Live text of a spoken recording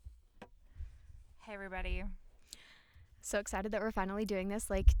Hey, everybody. So excited that we're finally doing this,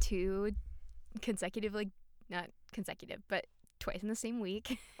 like two consecutive, not consecutive, but twice in the same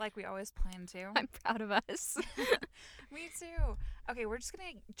week. Like we always plan to. I'm proud of us. Me too. Okay, we're just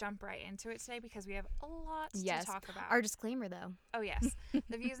going to jump right into it today because we have a lot Yes. to talk about. Our disclaimer, though. Oh, yes.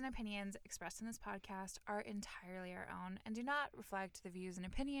 The views and opinions expressed in this podcast are entirely our own and do not reflect the views and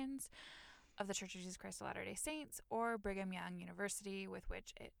opinions of the Church of Jesus Christ of Latter-day Saints or Brigham Young University with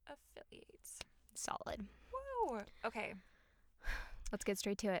which it affiliates. Solid. Woo! Okay. Let's get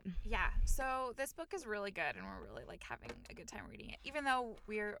straight to it. Yeah, so this book is really good and we're really having a good time reading it. Even though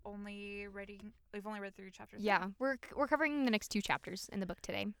we've only read through chapter 3. Yeah, we're covering the next two chapters in the book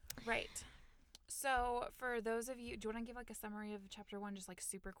today. Right. So for those of you, do you want to give a summary of chapter 1 just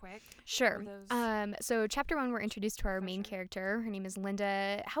super quick? Sure. So chapter 1, we're introduced to our main character. Her name is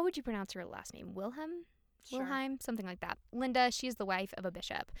Linda. How would you pronounce her last name? Wilhelm? Sure. Wilhelm? Something like that. Linda, she's the wife of a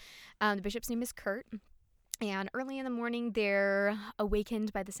bishop. The bishop's name is Kurt. And early in the morning, they're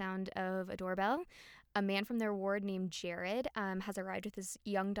awakened by the sound of a doorbell. A man from their ward named Jared has arrived with his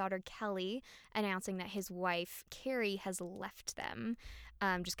young daughter, Kelly, announcing that his wife, Carrie, has left them,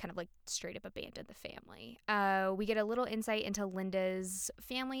 just kind of straight up abandoned the family. We get a little insight into Linda's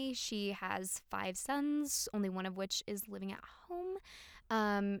family. She has 5 sons, only one of which is living at home.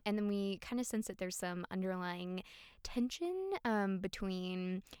 And then we kind of sense that there's some underlying tension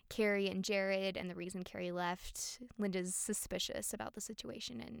between Carrie and Jared, and the reason Carrie left. Linda's suspicious about the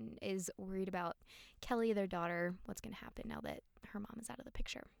situation and is worried about Kelly, their daughter, what's going to happen now that her mom is out of the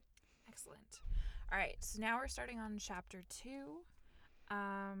picture. Excellent. All right, so now we're starting on chapter 2,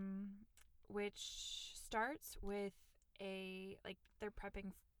 which starts with they're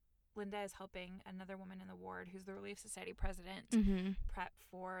prepping. Linda is helping another woman in the ward who's the Relief Society president prep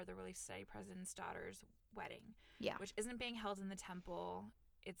for the Relief Society president's daughter's wedding. Yeah. Which isn't being held in the temple.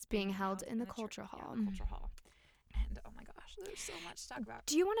 It's being held in the culture hall. Yeah, the culture hall. And oh my gosh, there's so much to talk about.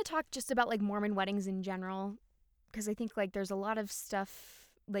 Do you want to talk just about Mormon weddings in general? Because I think there's a lot of stuff,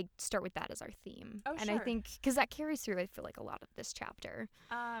 start with that as our theme. Oh, and sure. I think, because that carries through, I feel a lot of this chapter.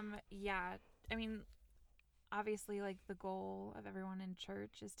 Yeah. I mean, obviously, the goal of everyone in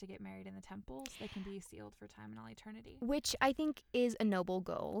church is to get married in the temple so they can be sealed for time and all eternity. Which I think is a noble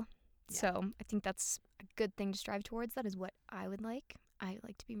goal. Yeah. So I think that's a good thing to strive towards. That is what I would like. I would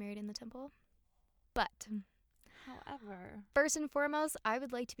like to be married in the temple. But however, first and foremost, I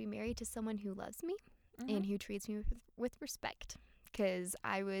would like to be married to someone who loves me and who treats me with respect. Because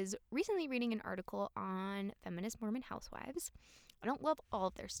I was recently reading an article on feminist Mormon housewives. I don't love all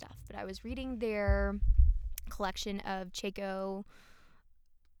of their stuff, but I was reading their collection of Cheiko.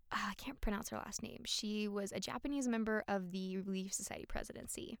 I can't pronounce her last name. She was a Japanese member of the Relief Society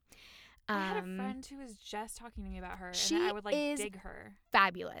presidency. I had a friend who was just talking to me about her, she and I would is dig her.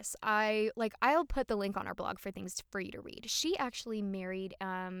 Fabulous. I'll put the link on our blog for things for you to read. She actually married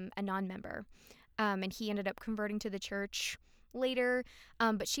a non-member, and he ended up converting to the church later,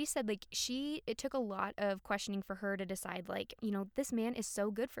 but she said it took a lot of questioning for her to decide this man is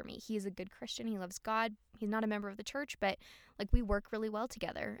so good for me. He is a good Christian. He loves God. He's not a member of the church, but we work really well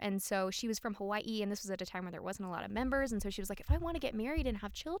together. And so she was from Hawaii, and this was at a time where there wasn't a lot of members, and so she was like, if I want to get married and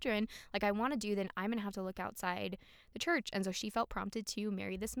have children I want to do, then I'm gonna have to look outside the church. And so she felt prompted to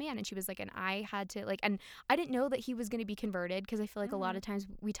marry this man, and she was and I had to and I didn't know that he was going to be converted, because I feel a lot of times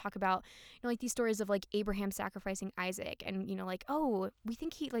we talk about these stories of Abraham sacrificing Isaac, and oh, we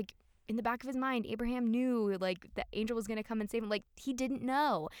think he in the back of his mind, Abraham knew the angel was going to come and save him. He didn't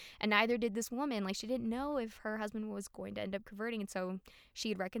know, and neither did this woman. She didn't know if her husband was going to end up converting, and so she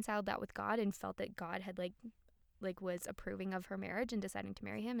had reconciled that with God and felt that God had was approving of her marriage and deciding to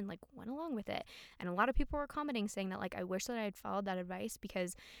marry him, and went along with it. And a lot of people were commenting saying that I wish that I had followed that advice,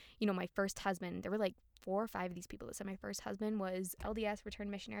 because my first husband, there were 4 or 5 of these people that said my first husband was LDS, returned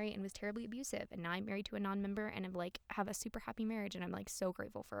missionary, and was terribly abusive, and now I'm married to a non-member and I'm have a super happy marriage, and I'm so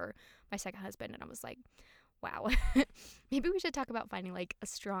grateful for my second husband. And I was wow. Maybe we should talk about finding a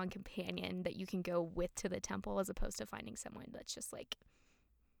strong companion that you can go with to the temple, as opposed to finding someone that's just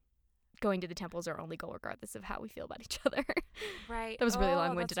going to the temple is our only goal, regardless of how we feel about each other. Right. That was really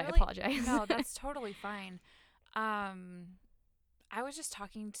long-winded. I apologize. No, that's totally fine. I was just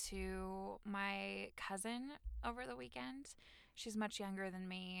talking to my cousin over the weekend. She's much younger than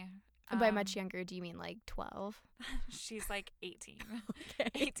me. By much younger, do you mean 12? She's 18. Okay.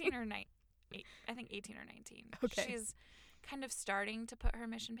 18 or 9. I think 18 or 19. Okay. She's kind of starting to put her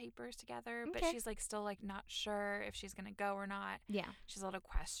mission papers together, but Okay. she's still not sure if she's going to go or not. Yeah. She has a lot of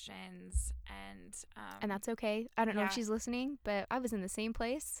questions, And that's okay. I don't know if yeah. she's listening, but I was in the same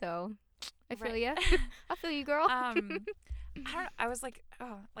place, so I feel Right. ya. I feel you, girl. I was like,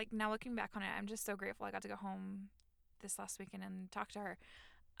 oh, like now looking back on it, I'm just so grateful I got to go home this last weekend and talk to her.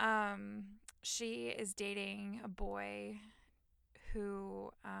 She is dating a boy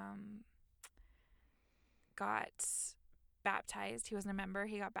who got baptized. He wasn't a member.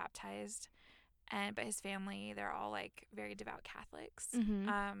 He got baptized, but his family, they're all like very devout Catholics.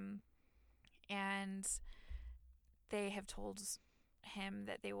 And they have told him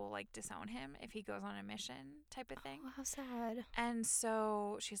that they will like disown him if he goes on a mission type of thing. Oh, how sad. And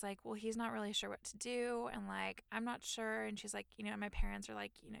so she's like, well, he's not really sure what to do, and like I'm not sure. And she's like, my parents are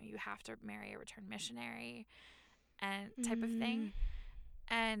like, you have to marry a returned missionary and type of thing.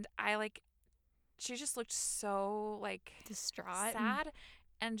 And she just looked so like distraught, sad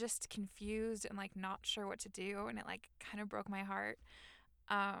and just confused and like not sure what to do, and it like kind of broke my heart.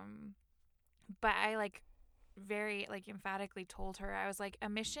 But I like very like emphatically told her, I was like, a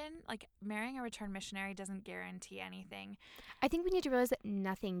mission, like marrying a returned missionary doesn't guarantee anything. I think we need to realize that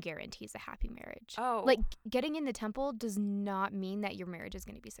nothing guarantees a happy marriage. Oh, like getting in the temple does not mean that your marriage is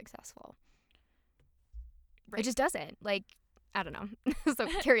going to be successful. Right. It just doesn't. Like, I don't know. So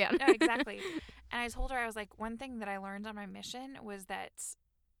carry on. No, exactly. And I told her, I was like, one thing that I learned on my mission was that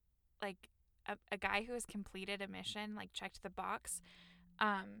like a guy who has completed a mission, like checked the box,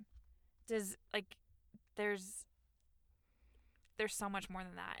 does like there's so much more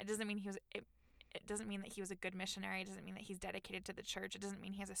than that. It doesn't mean it doesn't mean that he was a good missionary. It doesn't mean that he's dedicated to the church. It doesn't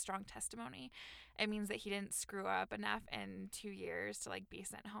mean he has a strong testimony. It means that he didn't screw up enough in 2 years to like be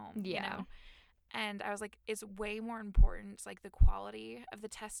sent home. Yeah. And I was like, it's way more important, like the quality of the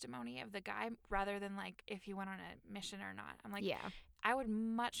testimony of the guy rather than like if he went on a mission or not. I'm like, yeah, I would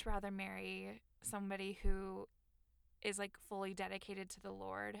much rather marry somebody who is like fully dedicated to the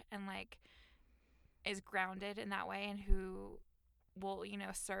Lord and like is grounded in that way, and who will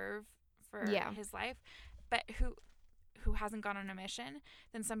serve for his life, but who hasn't gone on a mission,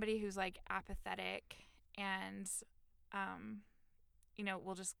 than somebody who's like apathetic and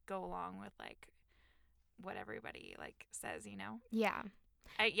will just go along with like what everybody like says.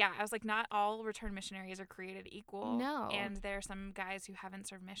 I was like, not all returned missionaries are created equal. No. And there are some guys who haven't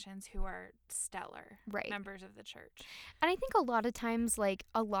served missions who are stellar members of the church. And I think a lot of times, like,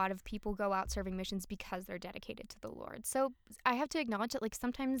 a lot of people go out serving missions because they're dedicated to the Lord. So I have to acknowledge that, like,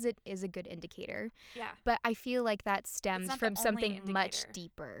 sometimes it is a good indicator. Yeah. But I feel like that stems from something indicator. Much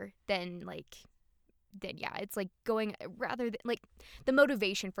deeper than, like, it's like going rather than like the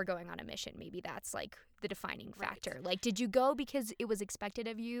motivation for going on a mission. Maybe that's like the defining factor. Right. Like, did you go because it was expected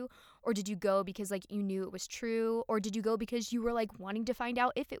of you, or did you go because like you knew it was true, or did you go because you were like wanting to find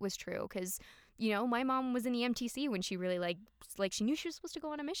out if it was true? Because my mom was in the MTC when she really like she knew she was supposed to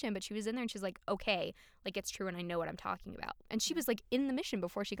go on a mission, but she was in there and she's like, okay, like it's true and I know what I'm talking about. And she was like in the mission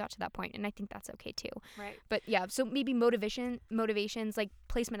before she got to that point, and I think that's okay too. Right. But yeah, so maybe motivations like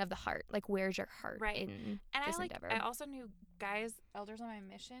placement of the heart, like where's your heart in this endeavor? I also knew elders on my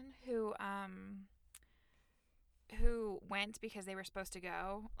mission who went because they were supposed to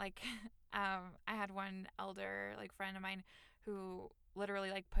go. Like I had one elder like friend of mine who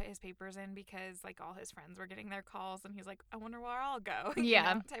literally like put his papers in because like all his friends were getting their calls, and he's like, I wonder where I'll go.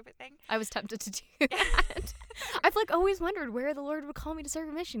 Type of thing. I was tempted to do that. I've like always wondered where the Lord would call me to serve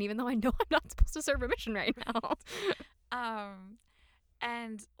a mission, even though I know I'm not supposed to serve a mission right now.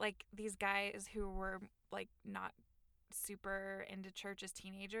 And like these guys who were like not super into church as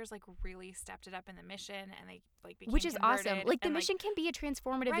teenagers like really stepped it up in the mission, and they like became which is converted. Awesome. Like the mission can be a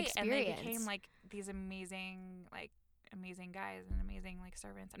transformative experience, and they became like these amazing guys and amazing like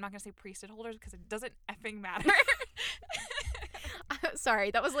servants. I'm not gonna say priesthood holders because it doesn't effing matter.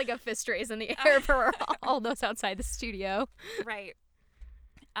 Sorry, that was like a fist raise in the air for all those outside the studio. Right.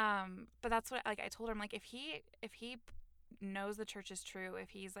 But that's what like I told him, like if he knows the church is true,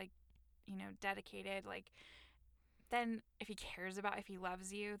 if he's like dedicated, like then if he cares about, if he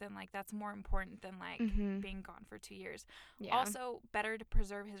loves you, then like that's more important than like being gone for 2 years. Yeah. Also better to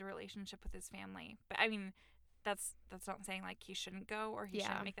preserve his relationship with his family. But I mean that's not saying like he shouldn't go or he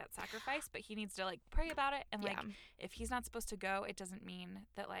shouldn't make that sacrifice, but he needs to like pray about it, and like if he's not supposed to go, it doesn't mean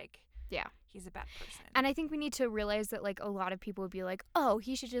that like he's a bad person. And I think we need to realize that like a lot of people would be like, oh,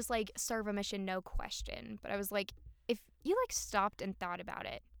 he should just like serve a mission, no question. But I was like, if you like stopped and thought about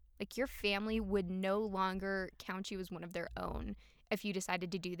it, like your family would no longer count you as one of their own if you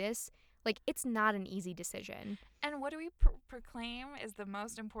decided to do this. Like, it's not an easy decision. And what do we proclaim is the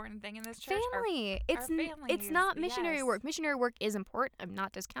most important thing in this church? Family. It's not missionary work. Missionary work is important. I'm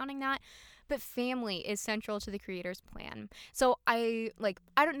not discounting that. But family is central to the Creator's plan. So I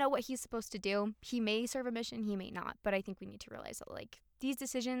don't know what he's supposed to do. He may serve a mission, he may not. But I think we need to realize that, like, these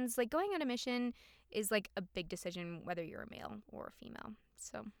decisions, like going on a mission is like a big decision whether you're a male or a female.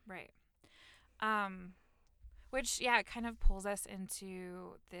 So Right. Which, yeah, it kind of pulls us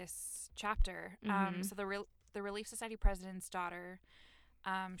into this chapter. So the Relief Society president's daughter,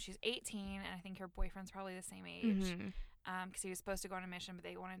 she's 18, and I think her boyfriend's probably the same age. Because he was supposed to go on a mission, but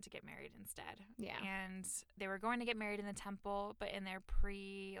they wanted to get married instead. Yeah. And they were going to get married in the temple, but in their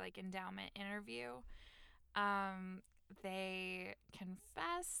endowment interview, they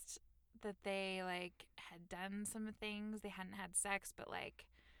confessed that they had done some things. They hadn't had sex, but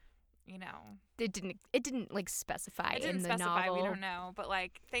it didn't like specify it didn't in the specify. novel. We don't know, but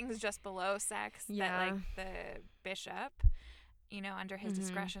things just below sex. Yeah. That the bishop, under his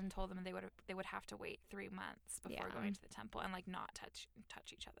discretion, told them they would have to wait 3 months before going to the temple and not touch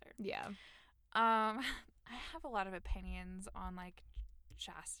each other. Yeah. I have a lot of opinions on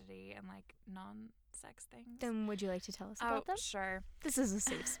chastity and non-sex things. Then would you like to tell us about them? Sure. This is a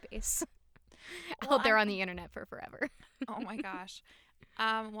safe space. Well, out there on the internet for forever. Oh my gosh.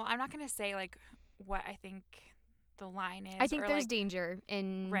 Well, I'm not gonna say what I think the line is. I think there's danger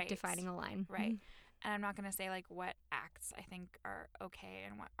in Right. defining a line. Right. And I'm not going to say what acts I think are okay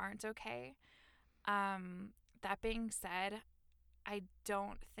and what aren't okay. That being said, I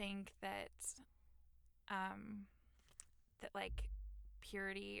don't think that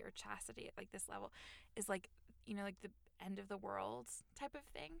purity or chastity at this level is the end of the world type of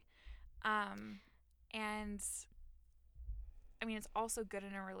thing. And I mean, it's also good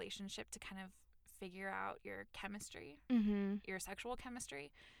in a relationship to kind of figure out your chemistry, your sexual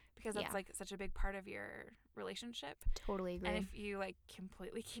chemistry, because that's such a big part of your relationship. Totally agree. And if you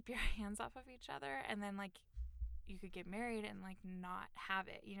completely keep your hands off of each other, and then you could get married and not have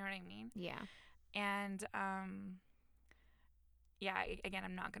it, you know what I mean? Yeah. And again,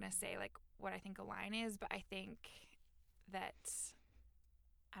 I'm not gonna say what I think a line is, but I think that,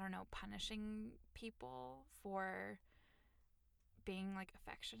 I don't know, punishing people for being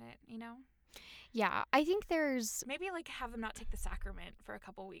affectionate, Yeah, I think there's maybe have them not take the sacrament for a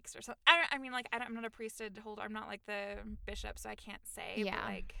couple weeks or something. I'm not a priesthood holder. I'm not the bishop, so I can't say. Yeah.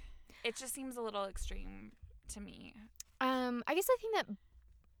 But it just seems a little extreme to me. I guess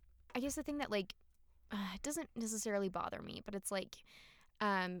the thing that it doesn't necessarily bother me, but it's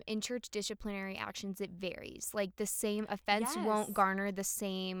in church disciplinary actions, it varies. The same offense won't garner the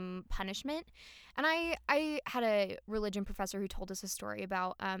same punishment. And I had a religion professor who told us a story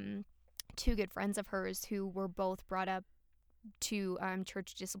about two good friends of hers who were both brought up to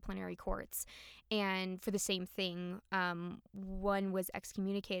church disciplinary courts, and for the same thing. One was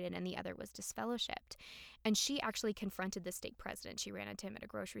excommunicated and the other was disfellowshipped. And she actually confronted the stake president. She ran into him at a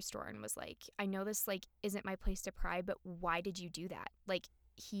grocery store and was like, I know this isn't my place to pry, but why did you do that?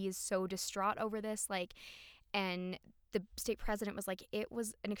 He is so distraught over this. And the stake president was like, it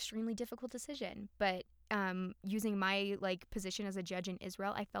was an extremely difficult decision, but using my position as a judge in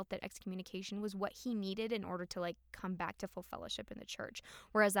Israel, I felt that excommunication was what he needed in order to come back to full fellowship in the church,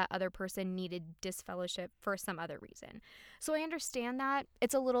 whereas that other person needed disfellowship for some other reason. So I understand that.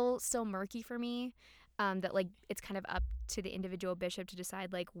 It's a little still murky for me, that it's kind of up to the individual bishop to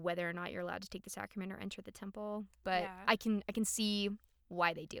decide whether or not you're allowed to take the sacrament or enter the temple, but I can see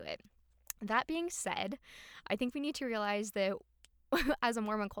why they do it. That being said, I think we need to realize that as a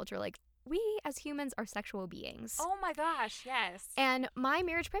Mormon culture, we as humans are sexual beings. Oh my gosh, yes. And my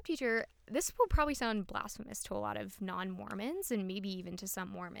marriage prep teacher, this will probably sound blasphemous to a lot of non-Mormons and maybe even to some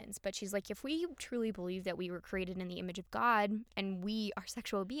Mormons, but she's like, if we truly believe that we were created in the image of God and we are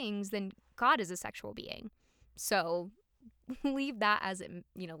sexual beings, then God is a sexual being. So leave that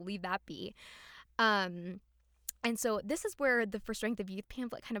leave that be. And so this is where the For Strength of Youth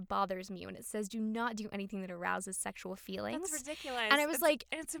pamphlet kind of bothers me when it says, do not do anything that arouses sexual feelings. That's ridiculous. And I was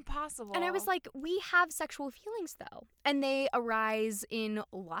it's impossible. And I was like, we have sexual feelings though, and they arise in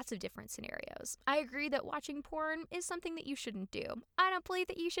lots of different scenarios. I agree that watching porn is something that you shouldn't do. I don't believe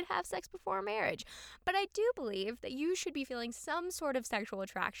that you should have sex before marriage, but I do believe that you should be feeling some sort of sexual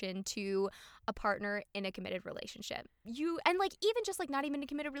attraction to a partner in a committed relationship. Even just not even a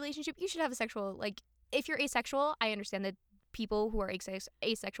committed relationship, you should have a sexual, if you're asexual, I understand that people who are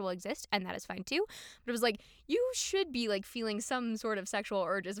asexual exist, and that is fine too. But it was you should be feeling some sort of sexual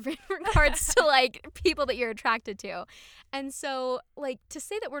urges in regards to people that you're attracted to. And so to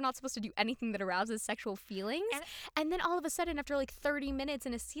say that we're not supposed to do anything that arouses sexual feelings, and then all of a sudden after 30 minutes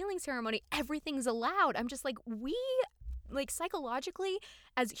in a sealing ceremony, everything's allowed. I'm just we psychologically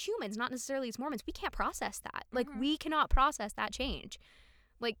as humans, not necessarily as Mormons, we can't process that. We cannot process that change.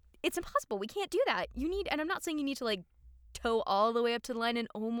 It's impossible. We can't do that. And I'm not saying you need to toe all the way up to the line and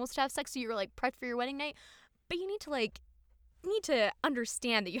almost have sex so you're prepped for your wedding night, but you need to need to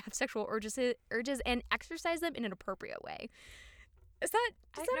understand that you have sexual urges and exercise them in an appropriate way. Does that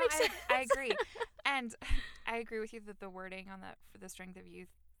make sense? I agree. And I agree with you that the wording on that for the Strength of Youth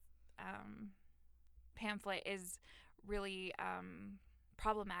pamphlet is really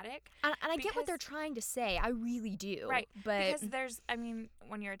problematic. And I get what they're trying to say. I really do. Right. But because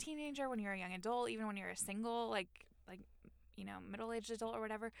when you're a teenager, when you're a young adult, even when you're a single, like middle-aged adult or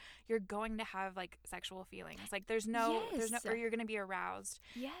whatever, you're going to have like sexual feelings. Like there's no, or you're going to be aroused.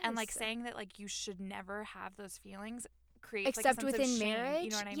 Yes. And like saying that like you should never have those feelings creates except like a sense within of shame, marriage. you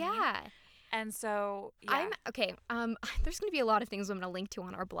know what I mean? Yeah. And so, yeah. There's going to be a lot of things I'm going to link to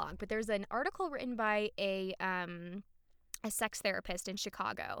on our blog, but there's an article written by a sex therapist in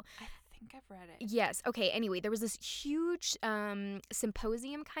Chicago. I think I've read it. Yes. Okay. Anyway, there was this huge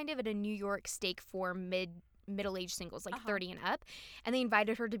symposium kind of at a New York stake for middle-aged singles, like 30 and up, and they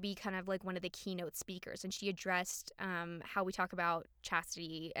invited her to be kind of like one of the keynote speakers, and she addressed how we talk about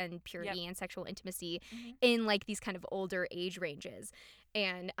chastity and purity and sexual intimacy in like these kind of older age ranges.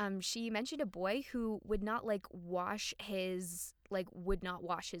 And she mentioned a boy who would not wash his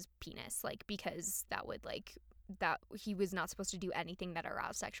penis, like, because that would that he was not supposed to do anything that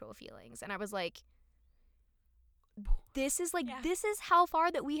aroused sexual feelings. And I was like, this is this is how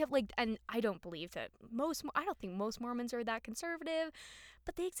far that we have and I don't believe that I don't think most Mormons are that conservative,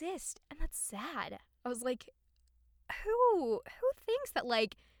 but they exist, and that's sad. I was like, who thinks that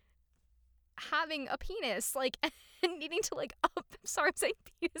having a penis and needing to I'm sorry, I'm saying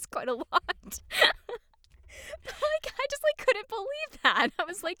penis quite a lot. I just couldn't believe that. I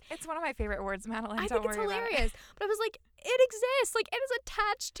was like, it's one of my favorite words, Madeline. I Don't think it's worry hilarious. about it. But I was like, it exists. It is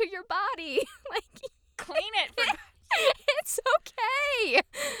attached to your body. Clean it. It's okay.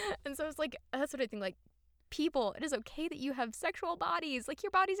 And so it's that's what I think. People, it is okay that you have sexual bodies.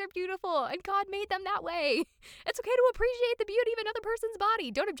 Your bodies are beautiful, and God made them that way. It's okay to appreciate the beauty of another person's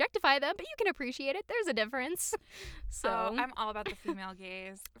body. Don't objectify them, but you can appreciate it. There's a difference. So I'm all about the female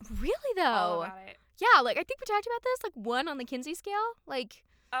gaze. Really though? All about it. Yeah, I think we talked about this, 1 on the Kinsey scale.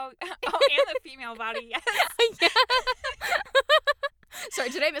 Oh, and the female body, yes. Yeah. Sorry,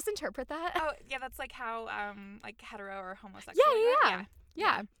 did I misinterpret that? Oh, yeah, that's how hetero or homosexual.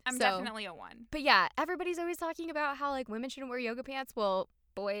 Yeah. I'm definitely a 1. But yeah, everybody's always talking about how women shouldn't wear yoga pants. Well,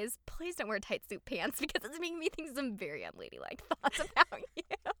 boys, please don't wear tight suit pants, because it's making me think some very unladylike thoughts about you.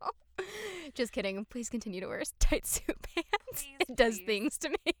 Just kidding. Please continue to wear tight suit pants. It does things to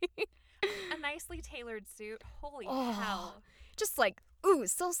me. A nicely tailored suit. Holy hell. Just ooh,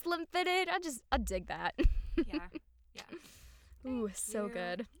 so slim fitted. I dig that. Yeah. Ooh, so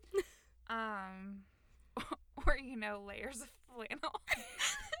good. Or layers of flannel.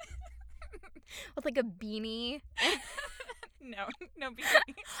 With a beanie. No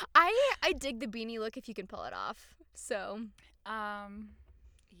beanie. I dig the beanie look if you can pull it off. So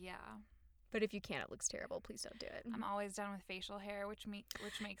yeah. But if you can't, it looks terrible. Please don't do it. I'm always down with facial hair, which makes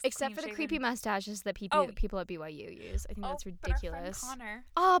except for the creepy mustaches that people at BYU use. I think that's ridiculous. But our friend Connor.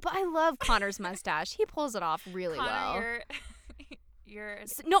 Oh, but I love Connor's mustache. He pulls it off really well. You're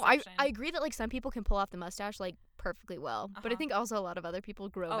I agree that some people can pull off the mustache perfectly well, but I think also a lot of other people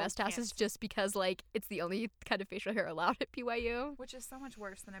grow mustaches just because if it's the only kind of facial hair allowed at BYU, which is so much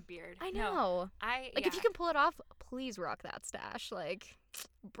worse than a beard. I know. If you can pull it off, please rock that stash.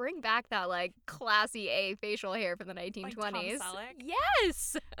 Bring back that classy A facial hair from the 1920s. Tom Selleck?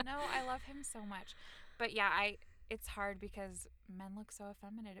 Yes. No, I love him so much, but yeah, it's hard because men look so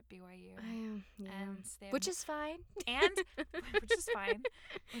effeminate at BYU. And which is fine.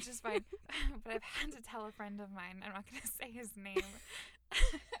 Which is fine. But I've had to tell a friend of mine, I'm not going to say his name,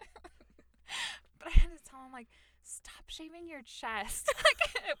 but I had to tell him, stop shaving your chest.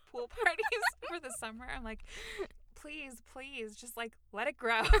 At pool parties for the summer. I'm please, just let it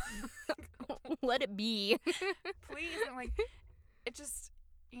grow. Let it be. Please. I'm it just...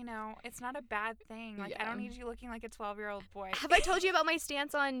 it's not a bad thing. I don't need you looking like a 12-year-old boy. Have I told you about my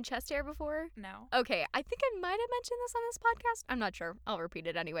stance on chest hair before? No. Okay, I think I might have mentioned this on this podcast. I'm not sure. I'll repeat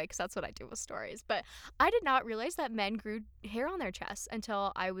it anyway, because that's what I do with stories. But I did not realize that men grew hair on their chests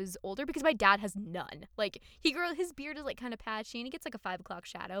until I was older, because my dad has none. His beard is kind of patchy, and he gets a 5 o'clock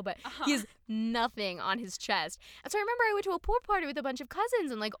shadow, but he has nothing on his chest. And so I remember I went to a pool party with a bunch of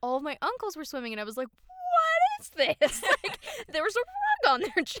cousins, and all of my uncles were swimming, and I was like, what is this? There was a rug on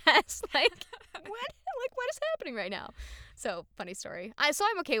their chest. What? What is happening right now? So, funny story. So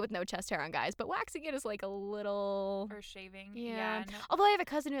I'm okay with no chest hair on guys, but waxing it is a little... Or shaving. Yeah. No. Although I have a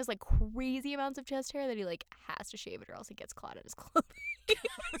cousin who has crazy amounts of chest hair that he has to shave it or else he gets clotted his clothing.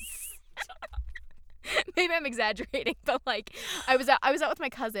 Maybe I'm exaggerating, but I was out with my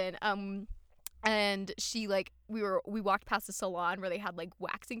cousin, and she we walked past a salon where they had like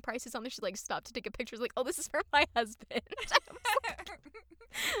waxing prices on there. She like stopped to take a picture. She's like, oh, this is for my husband.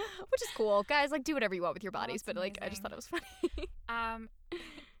 Which is cool. Guys, like, do whatever you want with your bodies, but like, I just thought it was funny.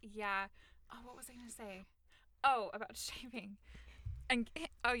 Yeah. Oh, what was I gonna say? Oh, about shaving. And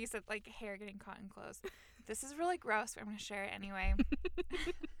you said like hair getting caught in clothes. This is really gross, but I'm gonna share it anyway.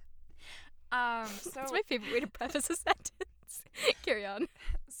 So That's my favorite way to preface a sentence. Carry on.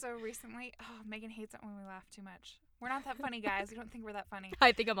 So recently, Megan hates it when we laugh too much. We're not that funny, guys. We don't think we're that funny.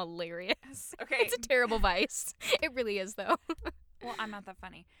 I think I'm hilarious. Okay. It's a terrible vice. It really is, though. Well, I'm not that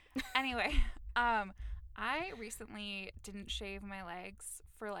funny. Anyway, I recently didn't shave my legs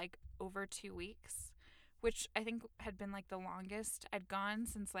for like over 2 weeks, which I think had been like the longest I'd gone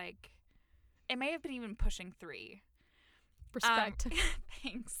since like, it may have been even pushing 3. Respect.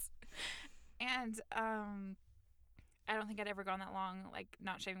 Thanks. And I don't think I'd ever gone that long, like,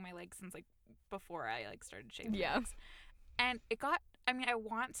 not shaving my legs since like before I like started shaving my legs. And it got, I mean, I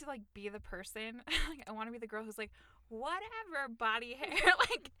want to like be the person, like I want to be the girl who's like, whatever, body hair,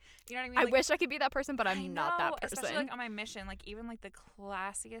 like, you know what I mean? I Like, wish I could be that person, but I'm not that person. Especially like on my mission, like even like the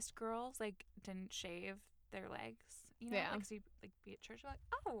classiest girls like didn't shave their legs, you know, like so you like be at church, you're like,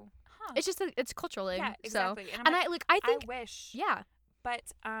 oh, huh. It's just it's culturally. Yeah, exactly. So. And I think I wish. Yeah.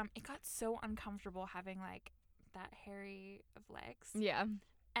 But it got so uncomfortable having like that hairy of legs. Yeah.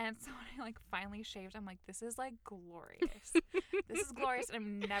 And so when I like finally shaved, I'm like, this is like glorious. This is glorious, and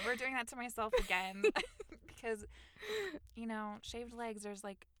I'm never doing that to myself again. Because, you know, shaved legs, there's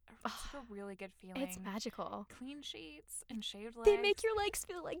like a really good feeling. It's magical. Clean sheets and shaved legs. They make your legs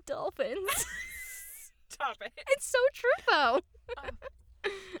feel like dolphins. Stop it. It's so true, though. I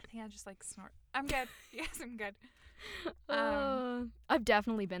think I just like snort. I'm good. Yes, I'm good. I've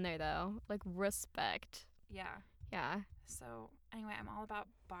definitely been there, though. Like, respect. Yeah. Yeah. So, anyway, I'm all about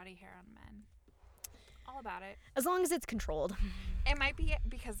body hair on men. All about it. As long as it's controlled. It might be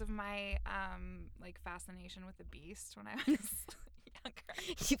because of my like fascination with the beast when I was younger.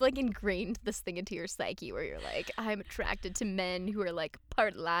 You've like ingrained this thing into your psyche where you're like, I'm attracted to men who are like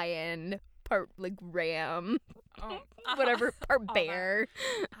part lion, part like ram, whatever, part bear.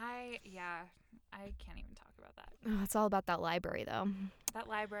 I can't even talk about that. Oh, it's all about that library, though. That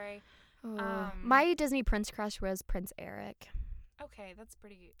library. My Disney Prince crush was Prince Eric. Okay, that's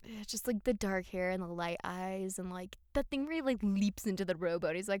pretty. Yeah, just like the dark hair and the light eyes, and like that thing where he like leaps into the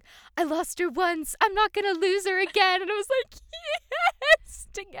rowboat. He's like, I lost her once, I'm not gonna lose her again. And I was like, yes,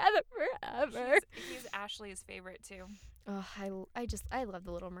 together forever. He's Ashley's favorite too. Oh, I love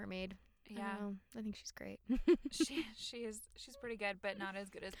the Little Mermaid. Yeah, I think she's great. she's pretty good, but not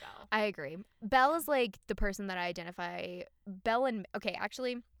as good as Belle. I agree. Belle is like the person that I identify. Belle's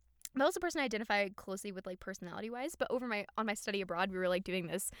the person I identify closely with, like, personality-wise, but on my study abroad, we were, like, doing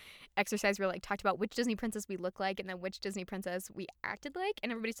this exercise where, like, talked about which Disney princess we look like and then which Disney princess we acted like,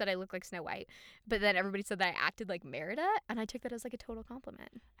 and everybody said I looked like Snow White, but then everybody said that I acted like Merida, and I took that as, like, a total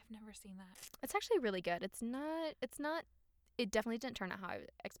compliment. I've never seen that. It's actually really good. It definitely didn't turn out how I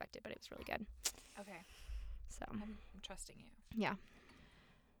expected, but it was really good. Okay. So. I'm trusting you. Yeah.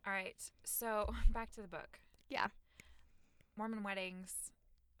 All right, so back to the book. Yeah. Mormon weddings.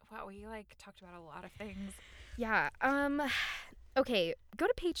 Wow, we like talked about a lot of things. Yeah. Okay, go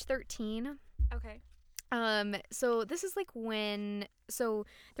to page 13. Okay. So this is like so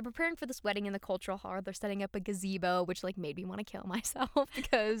they're preparing for this wedding in the cultural hall. They're setting up a gazebo, which like made me want to kill myself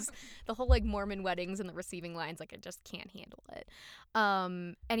because the whole like Mormon weddings and the receiving lines, like I just can't handle it.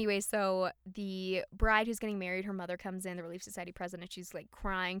 Anyway, so the bride who's getting married, her mother comes in, the Relief Society president. She's like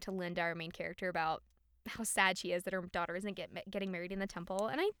crying to Linda, our main character, about how sad she is that her daughter isn't getting married in the temple,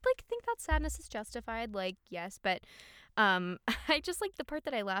 and I like think that sadness is justified, like yes, but I just like the part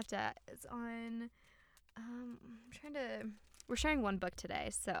that I laughed at is on we're sharing one book today,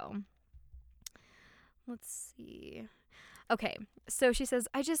 so let's see. Okay, so she says,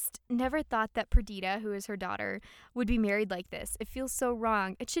 I just never thought that Perdita, who is her daughter, would be married like this. It feels so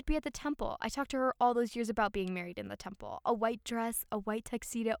wrong. It should be at the temple. I talked to her all those years about being married in the temple. A white dress, a white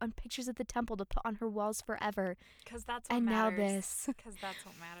tuxedo, and pictures of the temple to put on her walls forever. Because that's what and matters. And now this. Because that's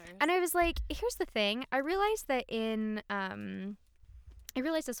what matters. And I was like, here's the thing. I realized that I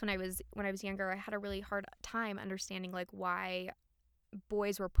realized this when I was younger. I had a really hard time understanding like why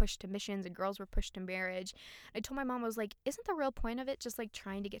boys were pushed to missions and girls were pushed to marriage. I told my mom, I was like, isn't the real point of it just like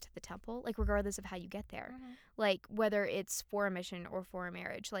trying to get to the temple? Like regardless of how you get there. Mm-hmm. Like whether it's for a mission or for a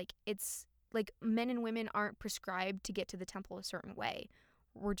marriage. Like it's like men and women aren't prescribed to get to the temple a certain way.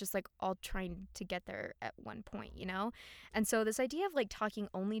 We're just like all trying to get there at one point, you know? And so this idea of like talking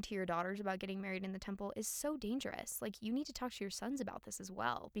only to your daughters about getting married in the temple is so dangerous. Like you need to talk to your sons about this as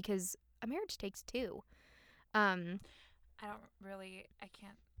well, because a marriage takes two. I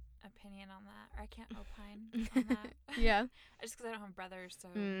can't opinion on that, or I can't opine on that. Yeah. Just because I don't have brothers, so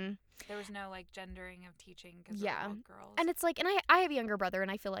there was no like gendering of teaching because Yeah. we're all girls. And it's like, and I have a younger brother,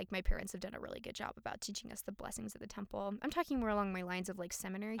 and I feel like my parents have done a really good job about teaching us the blessings of the temple. I'm talking more along my lines of like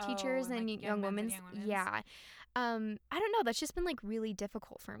seminary teachers and, and like, young women's. Yeah. I don't know. That's just been like really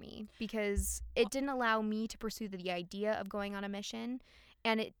difficult for me because it didn't allow me to pursue the idea of going on a mission,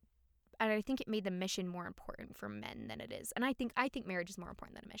 and I think it made the mission more important for men than it is. And I think marriage is more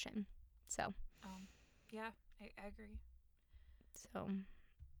important than a mission. So. Yeah, I agree. So.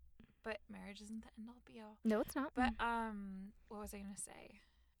 But marriage isn't the end all be all. No, it's not. But what was I gonna say?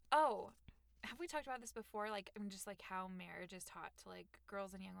 Oh, have we talked about this before? Like, just like how marriage is taught to like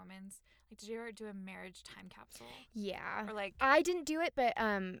girls and young women's. Like, did you ever do a marriage time capsule? Yeah. Or like, I didn't do it, but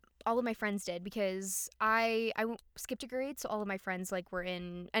all of my friends did because I skipped a grade, so all of my friends like were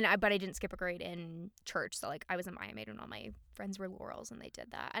in, but I didn't skip a grade in church, so like I was in Maya Maid and all my friends were Laurels, and they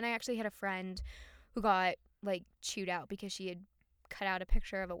did that. And I actually had a friend who got like chewed out because she had cut out a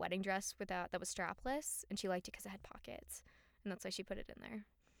picture of a wedding dress that was strapless, and she liked it because it had pockets, and that's why she put it in there.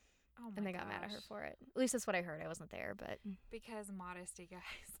 oh my And they got mad at her for it. At least that's what I heard. I wasn't there, but because modesty,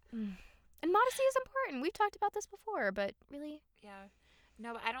 guys. And modesty is important. We've talked about this before, but really, Yeah.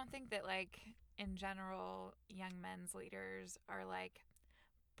 No, but I don't think that like in general young men's leaders are like,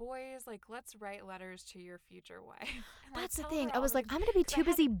 boys, like, let's write letters to your future wife. And, like, that's the tell thing. her I all was the- like, I'm going to be 'cause I too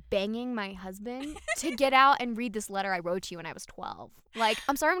had- busy banging my husband to get out and read this letter I wrote to you when I was 12. Like,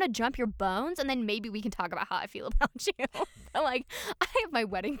 I'm sorry, I'm going to jump your bones, and then maybe we can talk about how I feel about you. But, like, I have my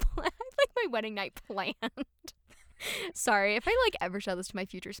wedding plan. I have, like, my wedding night planned. Sorry, if I, like, ever show this to my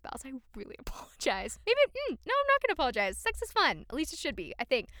future spouse, I really apologize. Maybe, no, I'm not going to apologize. Sex is fun. At least it should be, I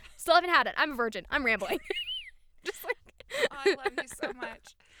think. Still haven't had it. I'm a virgin. I'm rambling. Just like... Oh, I love you so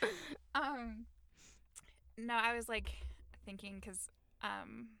much. No, I was like thinking because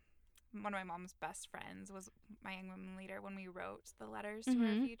one of my mom's best friends was my young women leader when we wrote the letters to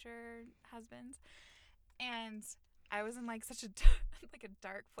our future husbands, and I was in like such a like a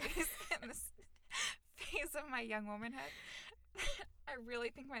dark place in this phase of my young womanhood. I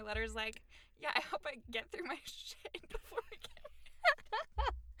really think my letter's like, yeah, I hope I get through my shit before we get.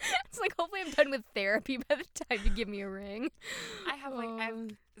 It's like, hopefully I'm done with therapy by the time you give me a ring. I have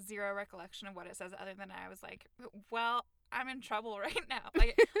zero recollection of what it says other than I was like, well, I'm in trouble right now.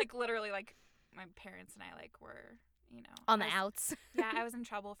 Like literally, like my parents and I like were, you know, on the outs. Yeah, I was in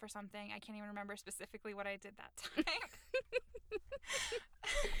trouble for something. I can't even remember specifically what I did that time.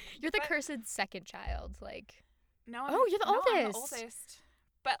 You're the cursed second child, like. No. You're the oldest. I'm the oldest.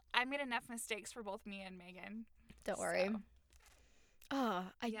 But I made enough mistakes for both me and Megan. Don't worry. Oh,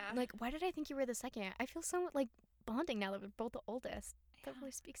 Yeah. like, why did I think you were the second? I feel so, like, bonding now that we're both the oldest. That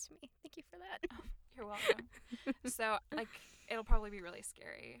really speaks to me. Thank you for that. Oh, you're welcome. So, like, it'll probably be really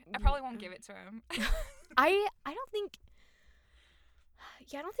scary. I probably won't give it to him. I don't think...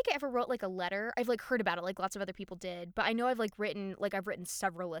 Yeah, I don't think I ever wrote, like, a letter. I've, like, heard about it, like, lots of other people did. But I know I've written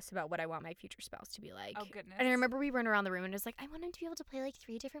several lists about what I want my future spouse to be like. Oh, goodness. And I remember we ran around the room and it was like, I want him to be able to play, like,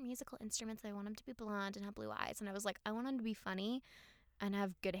 3 different musical instruments. I want him to be blonde and have blue eyes. And I was like, I want him to be funny and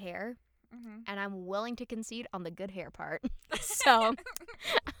have good hair. Mm-hmm. And I'm willing to concede on the good hair part. So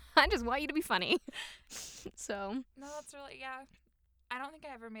I just want you to be funny. So No, that's really, yeah. I don't think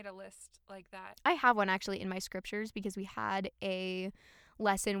I ever made a list like that. I have one actually in my scriptures because we had a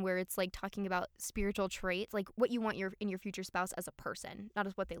lesson where it's like talking about spiritual traits, like what you want in your future spouse as a person, not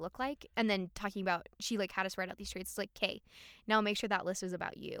as what they look like. And then talking about, she like had us write out these traits. It's like, okay, now make sure that list is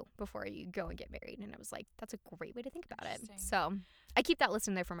about you before you go and get married. And I was like, that's a great way to think about it. So I keep that list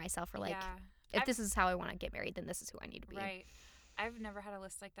in there for myself for like, if this is how I want to get married, then this is who I need to be. Right. I've never had a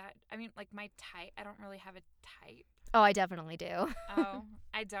list like that. I mean, like my type, I don't really have a type. Oh, I definitely do. Oh,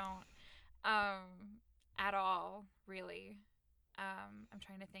 I don't. At all, really. I'm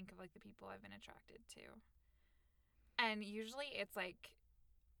trying to think of like the people I've been attracted to. And usually it's like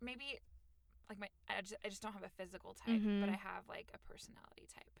maybe like I just don't have a physical type, but I have like a personality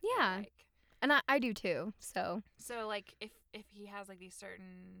type. Yeah. Like, and I do too. So like if he has like these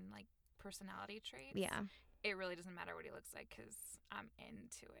certain like personality traits, yeah, it really doesn't matter what he looks like because I'm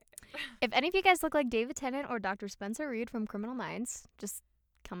into it. If any of you guys look like David Tennant or Dr. Spencer Reid from Criminal Minds, just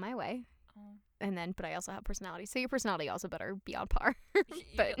come my way. Oh. And then, but I also have personality, so your personality also better be on par.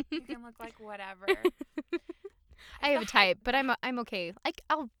 But you can look like whatever. I have a type, but I'm okay. Like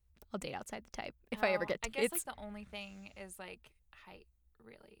I'll date outside the type if I ever get to I guess like the only thing is like height,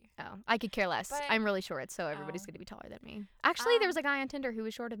 really. Oh, I could care less. But, I'm really short, so everybody's gonna be taller than me. Actually, there was a guy on Tinder who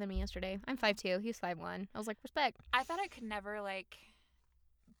was shorter than me yesterday. I'm 5'2". He was 5'1". I was like, respect. I thought I could never like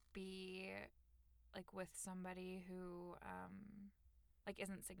be like with somebody who like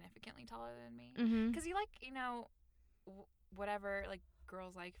isn't significantly taller than me, Mm-hmm. because you like, you know, whatever, like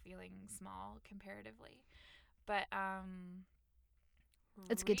girls like feeling small comparatively, but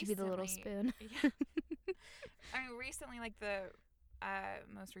It's good to be the little recently- spoon. Yeah. I mean, recently, like the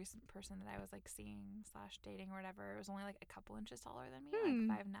most recent person that I was like seeing / dating or whatever was only like a couple inches taller than me,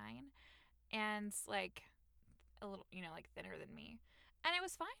 like 5'9", and like a little, you know, like thinner than me, and it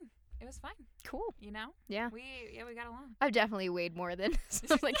was fine. It was fine, Cool. you know. Yeah. We got along. I've definitely weighed more than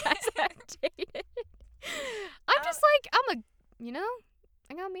some of the guys I've dated. I'm Um, just like, you know,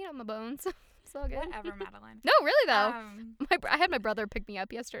 I got meat on my bones. It's all good. Whatever, Madeline. No, really though. Um, I had my brother pick me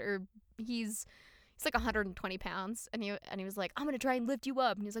up yesterday. Or he's like 120 pounds, and he was like, I'm gonna try and lift you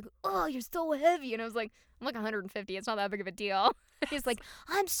up, and he's like, oh, you're so heavy, and I was like, I'm like 150. It's not that big of a deal. He's like,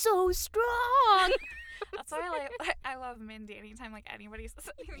 I'm so strong. that's why I love Mindy. Anytime like anybody says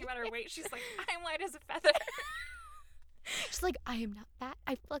anything about her weight, she's like, I'm light as a feather. She's like, I am not fat.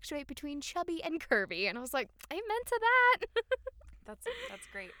 I fluctuate between chubby and curvy, and I was like, amen to that. That's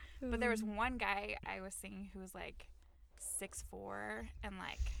great. But there was one guy I was seeing who was like 6'4" and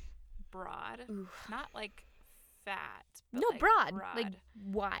like broad, Oof. not like fat, but No, like broad, like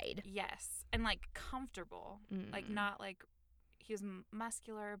wide. yes, and like comfortable, like Mm. not like he was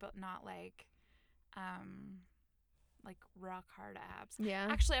muscular, but not like rock hard abs. Yeah.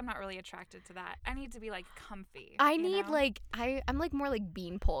 Actually, I'm not really attracted to that. I need to be like comfy. I you need know? like I'm like more like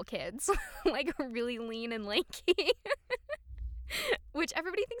beanpole kids, like really lean and lanky, which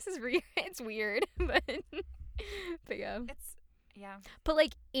everybody thinks is it's weird, but yeah. It's yeah. But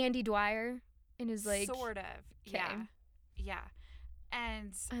like Andy Dwyer in his like sort of. Yeah. Yeah.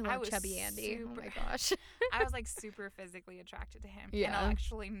 And I love was chubby Andy. Oh super- my gosh. I was like super physically attracted to him. Yeah.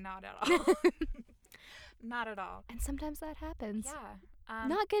 Intellectually, not at all. Not at all. And sometimes that happens. Yeah.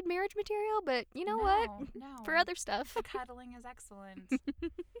 Not good marriage material, but you know no, what? No. For other stuff. The cuddling is excellent.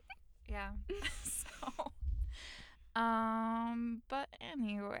 Yeah. So. But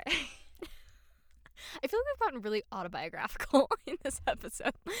anyway. I feel like we've gotten really autobiographical in this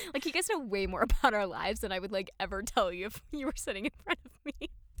episode. Like, you guys know way more about our lives than I would, like, ever tell you if you were sitting in front of me.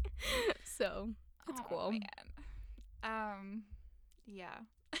 So, it's Oh, cool. Man. Yeah.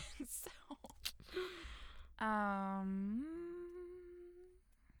 So.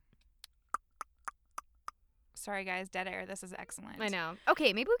 Sorry, guys. Dead air. This is excellent. I know.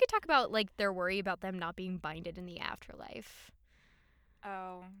 Okay, maybe we could talk about, like, their worry about them not being binded in the afterlife.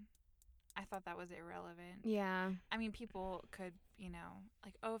 Oh. I thought that was irrelevant. Yeah. I mean, people could, you know,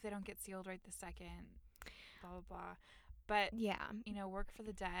 like, oh, if they don't get sealed right this second, blah, blah, blah. But, Yeah. you know, work for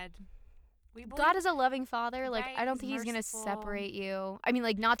the dead. We believe God is a loving father. Like, Right, I don't he's think he's going to merciful. separate you. I mean,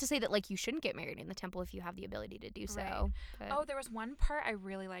 like, not to say that, like, you shouldn't get married in the temple if you have the ability to do so. Right. But Oh, there was one part I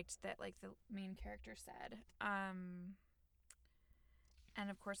really liked that, like, the main character said. And,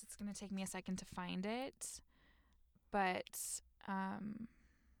 of course, it's going to take me a second to find it. But,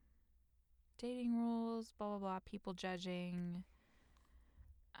 dating rules, blah, blah, blah, people judging.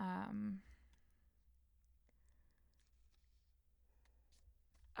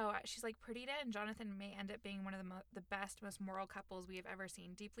 She's like, Perdita and Jonathan may end up being one of the best, most moral couples we have ever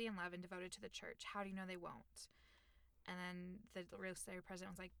seen, deeply in love and devoted to the church. How do you know they won't? And then the real estate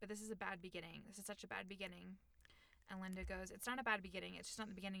president was like, but this is a bad beginning. This is such a bad beginning. And Linda goes, it's not a bad beginning. It's just not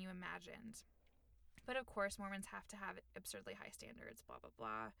the beginning you imagined. But of course, Mormons have to have absurdly high standards, blah, blah,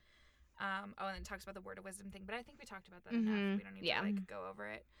 blah. And then it talks about the word of wisdom thing. But I think we talked about that enough. We don't need to, like, go over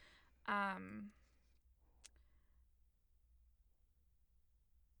it.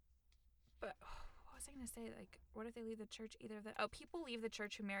 But what was I going to say? Like, what if they leave the church? Either of the people leave the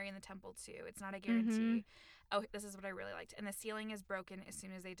church who marry in the temple too. It's not a guarantee. Oh, this is what I really liked. And the sealing is broken as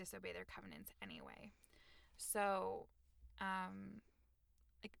soon as they disobey their covenants anyway. So,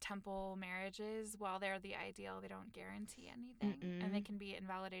 like, temple marriages, while they're the ideal, they don't guarantee anything, and they can be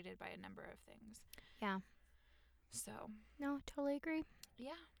invalidated by a number of things. Yeah. So. No, totally agree.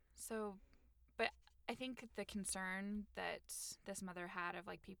 Yeah. So, but I think the concern that this mother had of,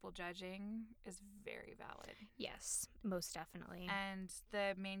 like, people judging is very valid. Yes, most definitely. And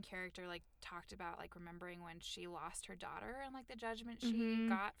the main character, like, talked about, like, remembering when she lost her daughter and, like, the judgment she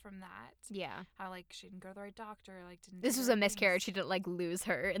got from that. Yeah. How, like, she didn't go to the right doctor, like, didn't. This do was the a right miscarriage. She things. didn't, like, lose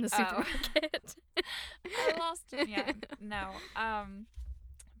her in the supermarket. I lost. Yeah. No.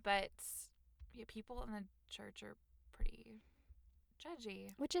 But yeah, people in the church are pretty judgy.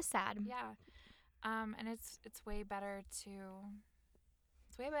 Which is sad. Yeah. And it's way better to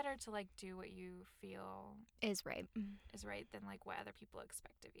like do what you feel Is right. is right than like what other people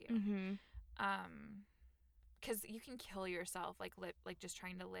expect of you. Mm-hmm. because you can kill yourself like just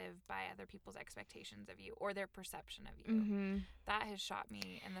trying to live by other people's expectations of you or their perception of you. Mm-hmm. That has shot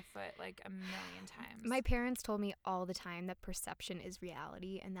me in the foot like a million times. My parents told me all the time that perception is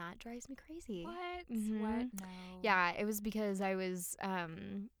reality, and that drives me crazy. What? Mhm. What? No. Yeah, it was because I was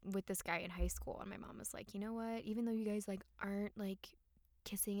with this guy in high school, and my mom was like, you know what? Even though you guys like aren't like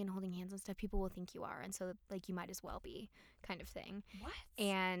kissing and holding hands and stuff, people will think you are, and so like you might as well be, kind of thing. What?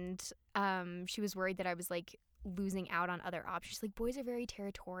 And she was worried that I was like losing out on other options. She's like, boys are very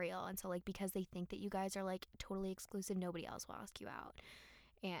territorial, and so like because they think that you guys are like totally exclusive, nobody else will ask you out,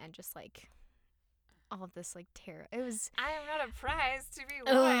 and just like all of this like terror. It was I am not a prize to be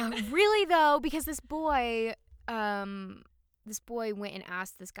won. really though, because this boy went and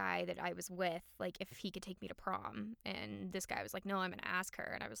asked this guy that I was with like if he could take me to prom, and this guy was like, no, I'm gonna ask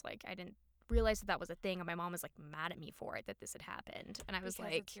her. And I was like, I didn't realize that was a thing, and my mom was like mad at me for it, that this had happened. And I was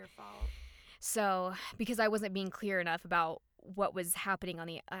Because like, it's your fault. so because I wasn't being clear enough about what was happening on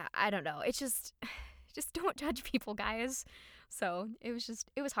the I don't know, it's just don't judge people, guys. So it was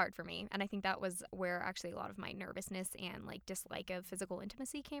hard for me, and I think that was where actually a lot of my nervousness and like dislike of physical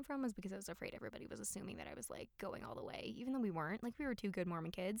intimacy came from, was because I was afraid everybody was assuming that I was like going all the way, even though we weren't. Like, we were two good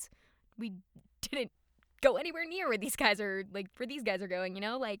Mormon kids. We didn't go anywhere near where these guys are going, you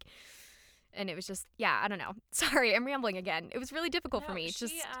know, like. And it was just, yeah, I don't know. Sorry, I'm rambling again. It was really difficult for me. It's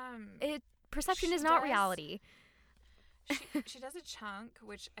just perception is not reality. She does a chunk,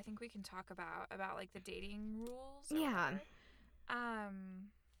 which I think we can talk about like the dating rules. Yeah.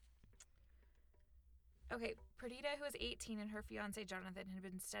 Okay, Perdita, who was 18, and her fiancé Jonathan had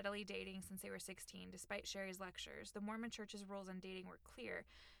been steadily dating since they were 16, despite Sherry's lectures. The Mormon Church's rules on dating were clear: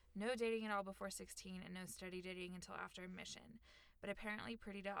 no dating at all before 16, and no steady dating until after mission. But apparently,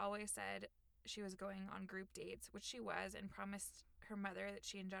 Perdita always said she was going on group dates, which she was, and promised her mother that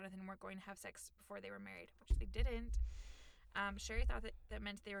she and Jonathan weren't going to have sex before they were married, which they didn't. Sherry thought that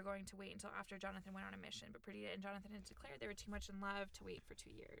meant they were going to wait until after Jonathan went on a mission, but Perdita and Jonathan had declared they were too much in love to wait for 2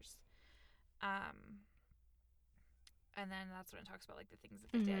 years. And then that's when it talks about like the things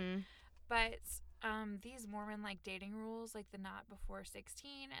that they did. But these Mormon like dating rules, like the not before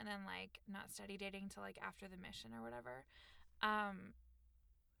 16, and then like not steady dating till like after the mission or whatever. I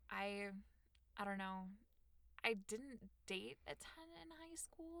don't know. I didn't date a ton in high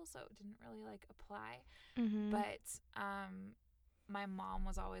school, so it didn't really like apply. But my mom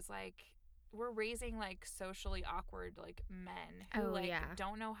was always like, we're raising like socially awkward like men who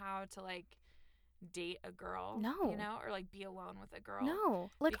don't know how to like date a girl, you know, or like be alone with a girl. No,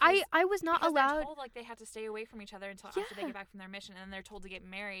 like I was not allowed. They're told like they have to stay away from each other until after they get back from their mission, and then they're told to get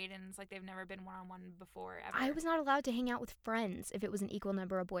married, and it's like they've never been one-on-one before ever. I was not allowed to hang out with friends if it was an equal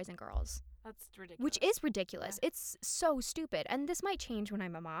number of boys and girls. That's ridiculous. Which is ridiculous. Yeah. It's so stupid. And this might change when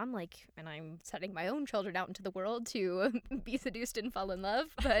I'm a mom, like, and I'm setting my own children out into the world to be seduced and fall in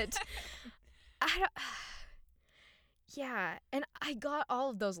love. But yeah, and I got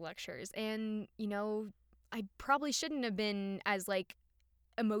all of those lectures, and, you know, I probably shouldn't have been as, like,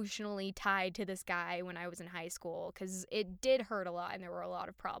 emotionally tied to this guy when I was in high school, because it did hurt a lot, and there were a lot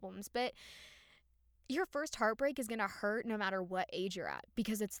of problems. But your first heartbreak is going to hurt no matter what age you're at,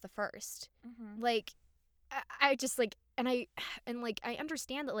 because it's the first. Like, I just, like, and I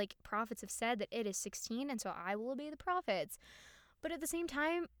understand that, like, prophets have said that it is 16, and so I will obey the prophets. But at the same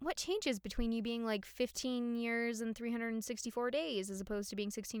time, what changes between you being like 15 years and 364 days as opposed to being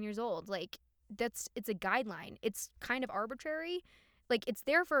 16 years old? Like, it's a guideline. It's kind of arbitrary. Like, it's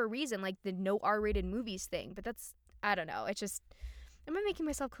there for a reason, like the no R-rated movies thing. But that's, I don't know. It's just, am I making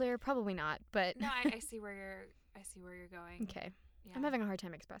myself clear? Probably not. But no, I see where you're going. Okay. Yeah. I'm having a hard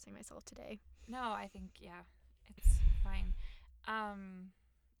time expressing myself today. No, I think it's fine.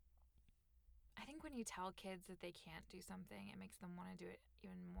 I think when you tell kids that they can't do something, it makes them want to do it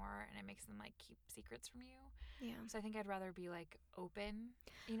even more, and it makes them like keep secrets from you. Yeah. So I think I'd rather be like open.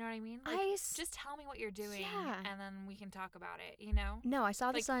 You know what I mean? Like, just tell me what you're doing, and then we can talk about it. You know? No, I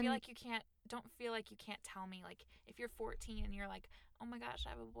saw this on. Don't feel like you can't tell me. Like, if you're 14 and you're like, oh my gosh, I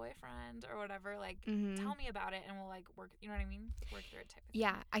have a boyfriend or whatever, like, tell me about it, and we'll like work. You know what I mean? Work through it type of thing.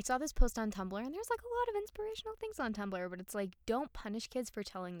 Yeah, I saw this post on Tumblr, and there's like a lot of inspirational things on Tumblr, but it's like, don't punish kids for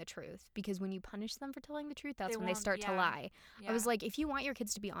telling the truth, because when you punish them for telling the truth, that's when they start to lie. Yeah. I was like, if you want your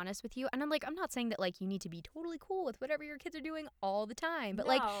kids to be honest with you, and I'm like, I'm not saying that like you need to be totally cool with whatever your kids are doing all the time, but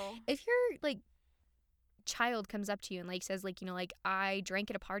like, if your like child comes up to you and like says like, you know, like, I drank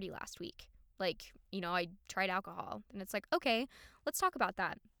at a party last week, like, you know, I tried alcohol, and it's like, okay, let's talk about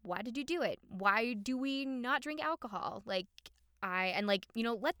that. Why did you do it? Why do we not drink alcohol? Like, and like, you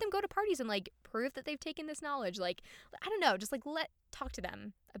know, let them go to parties and like prove that they've taken this knowledge. Like, I don't know, just like talk to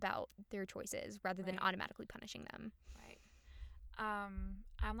them about their choices rather than Right. automatically punishing them. Right.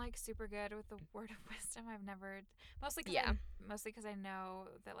 I'm like super good with the word of wisdom. I've never, mostly because I know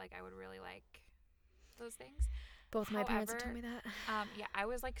that like I would really like those things. Both my parents have However, told me that. Yeah, I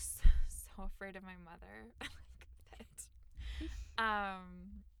was like so afraid of my mother. Like that.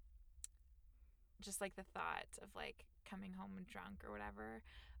 Just like the thought of like coming home drunk or whatever.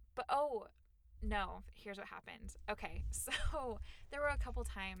 But oh no, here's what happened. Okay, so there were a couple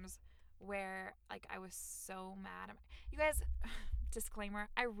times where like I was so mad at you guys. Disclaimer,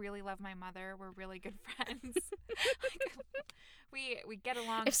 I really love my mother. We're really good friends. Like, we get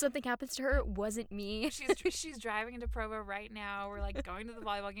along. If something happens to her, it wasn't me. She's driving into Provo right now. We're like going to the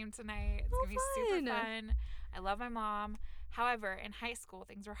volleyball game tonight. It's gonna be super fun. I love my mom. However, in high school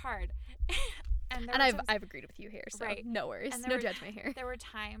things were hard. and I've agreed with you here, so right. No worries. No judgment here. There were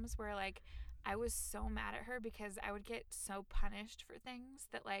times where like I was so mad at her because I would get so punished for things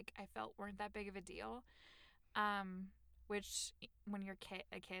that like I felt weren't that big of a deal. Which when you're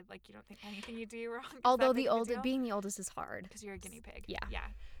a kid, like you don't think anything you do wrong. Although being the oldest is hard because you're a guinea pig. Yeah.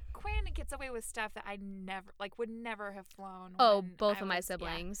 Quinn gets away with stuff that I would never have flown. Oh, both of my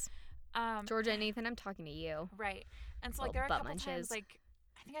siblings. Yeah. Georgia and Nathan, I'm talking to you. Right, and so like there were a couple times like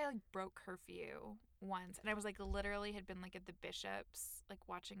I think I like broke curfew once, and I was like literally had been like at the Bishop's like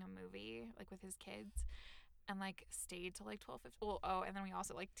watching a movie like with his kids, and like stayed till like 12:50. And then we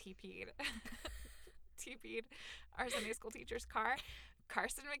also like TP'd. TP'd our Sunday school teacher's car.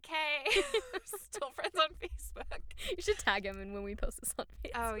 Carson McKay. We're still friends on Facebook. You should tag him in when we post this on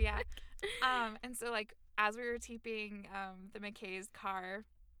Facebook. Oh yeah. And so like as we were TPing the McKay's car,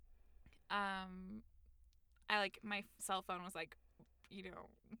 I like my cell phone was like, you know,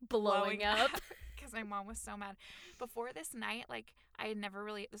 blowing up because my mom was so mad. Before this night, like I had never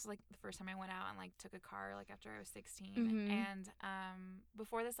really, this is like the first time I went out and like took a car like after I was 16. Mm-hmm. And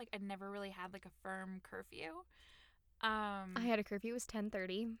before this, like I'd never really had like a firm curfew. I had a curfew. It was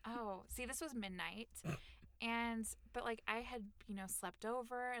 10:30. Oh, see, this was midnight. But like I had, you know, slept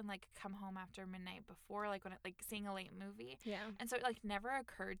over and like come home after midnight before, like when like seeing a late movie. Yeah. And so it like never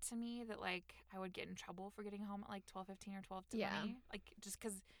occurred to me that like I would get in trouble for getting home at like 12:15 or 12:20. Yeah. Like just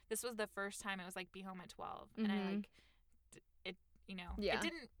because this was the first time it was like be home at 12, Mm-hmm. and I like it, you know, it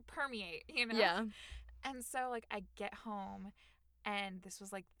didn't permeate, you know. Yeah. And so like I get home, and this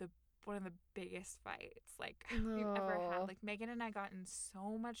was like one of the biggest fights like we've ever had. Like Megan and I got in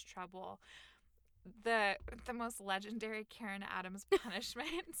so much trouble. The most legendary Karen Adams punishment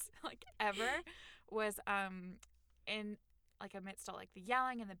like ever was in like amidst all like the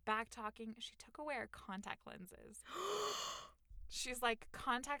yelling and the back talking, she took away her contact lenses. She's like,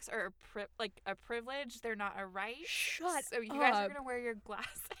 contacts are a privilege, they're not a right. Shut so you guys are gonna wear your glasses.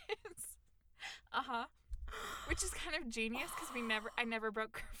 Which is kind of genius because I never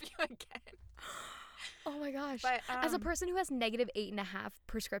broke curfew again. Oh my gosh. But as a person who has -8.5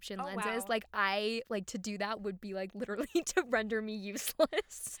 prescription lenses, wow. like I like to do that would be like literally to render me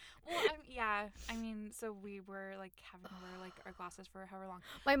useless. Well, I mean, so we were like having to wear like our glasses for however long.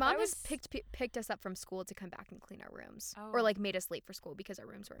 My mom has picked us up from school to come back and clean our rooms, or like made us late for school because our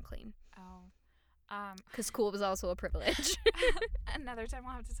rooms weren't clean. Because school was also a privilege. Another time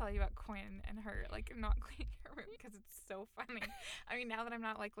I'll have to tell you about Quinn and her like not cleaning her room because it's so funny. I mean, now that I'm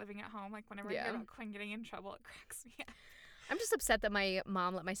not like living at home, like whenever I hear about Quinn getting in trouble, it cracks me up. I'm just upset that my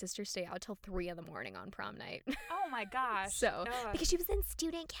mom let my sister stay out till 3 a.m. on prom night. Oh my gosh. So because she was in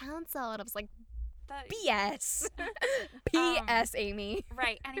student council, and I was like, BS. BS, Amy.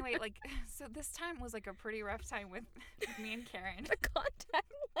 Right. Anyway, like, so this time was like a pretty rough time with me and Karen. The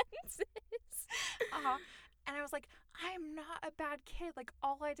contact lenses. And I was like, I'm not a bad kid. Like,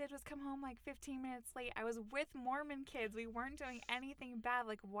 all I did was come home like 15 minutes late. I was with Mormon kids. We weren't doing anything bad.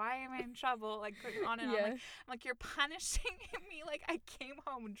 Like, why am I in trouble? Like, going on and on. Like, I'm like, you're punishing me. Like, I came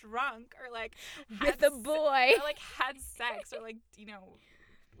home drunk or like with a boy. Or like had sex or like, you know,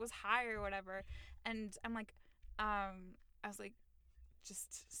 was high or whatever. And I'm like, I was like,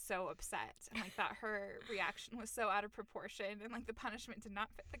 just so upset. And like that her reaction was so out of proportion and like the punishment did not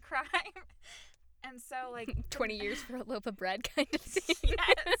fit the crime. And so like 20 years for a loaf of bread kind of thing.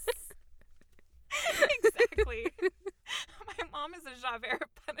 Yes. Exactly. My mom is a Javert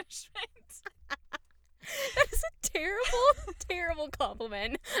punishment. That is a terrible, terrible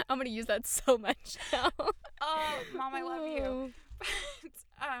compliment. I'm going to use that so much now. Oh, Mom, I love you. But,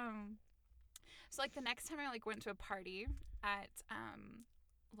 so like the next time I like went to a party at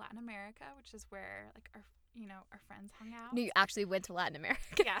Latin America, which is where like our friends hung out. No, you actually went to Latin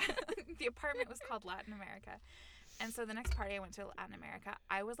America. Yeah. The apartment was called Latin America. And so the next party I went to Latin America,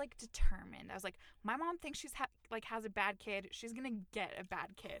 I was like determined. I was like, my mom thinks she's has a bad kid. She's gonna get a bad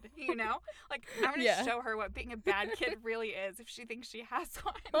kid, you know? Like, I'm gonna Yeah. show her what being a bad kid really is if she thinks she has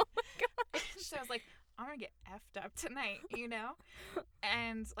one. Oh my gosh. So I was like, I'm gonna get effed up tonight, you know?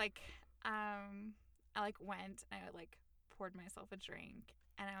 And like, I like went and I like poured myself a drink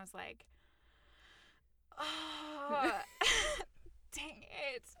and I was like, oh, dang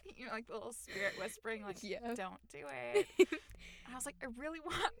it. You know, like the little spirit whispering, like, Yeah. don't do it. And I was like, I really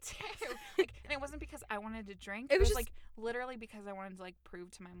want to. Like, and it wasn't because I wanted to drink. It It was was just- like literally because I wanted to like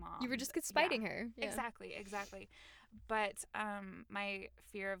prove to my mom. You were just that- spiting yeah. her. Yeah. Exactly. But my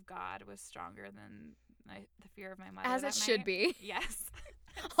fear of God was stronger than the fear of my mother. As that it should night. be. Yes.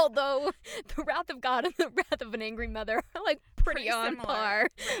 Although the wrath of God and the wrath of an angry mother are like pretty on similar. par.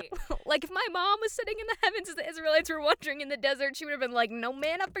 Right. Like if my mom was sitting in the heavens as the Israelites were wandering in the desert, she would have been like, "No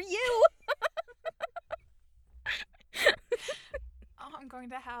manna for you." Oh, I'm going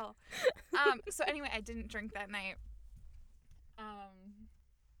to hell. So anyway, I didn't drink that night.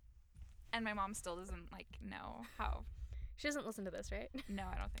 And my mom still doesn't like know how. She doesn't listen to this, right? No,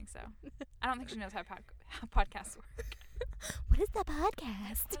 I don't think so. I don't think she knows how podcasts work. What is the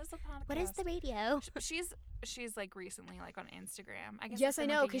podcast? What is the podcast? What is the radio? She's like recently like on Instagram. I guess. Yes, it's I been,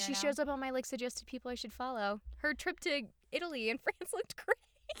 know, like, a because she year shows up on my like suggested people I should follow. Her trip to Italy and France looked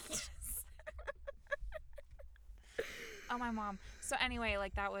great. Oh, my mom. So anyway,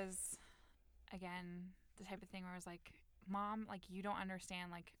 like that was, again, the type of thing where I was like, Mom, like you don't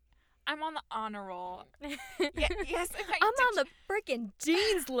understand. Like, I'm on the honor roll. Yes, I'm on the freaking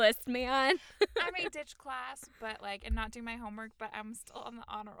dean's list, man. I may ditch class, but like, and not do my homework, but I'm still on the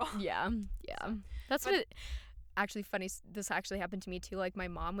honor roll. Yeah. That's But- what. Actually, funny. This actually happened to me too. Like my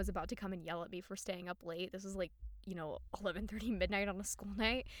mom was about to come and yell at me for staying up late. This was like 11:30 midnight on a school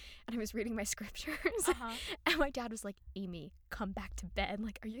night, and I was reading my scriptures. Uh-huh. And my dad was like, "Amy, come back to bed.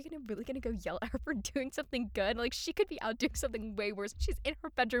 Like, are you really gonna go yell at her for doing something good? Like, she could be out doing something way worse. She's in her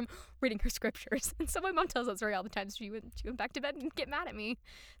bedroom reading her scriptures." And so my mom tells that story all the time. So she went back to bed and get mad at me.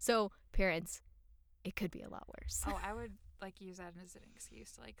 So parents, it could be a lot worse. Oh, I would like use that as an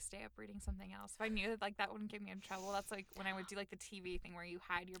excuse to like stay up reading something else. If I knew that like that wouldn't get me in trouble, that's like when I would do like the TV thing where you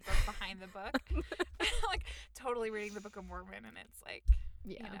hide your book behind the book. Like totally reading the Book of Mormon, and it's like,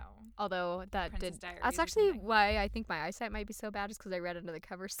 Yeah. you know, Although that Princess did. Diaries That's or actually something. why I think my eyesight might be so bad, is because I read under the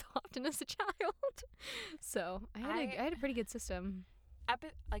cover so often as a child. So I had a pretty good system. up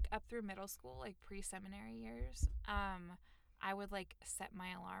through middle school, like pre-seminary years, I would like set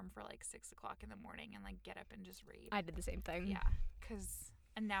my alarm for like 6 o'clock in the morning and like get up and just read. I did the same thing. Yeah,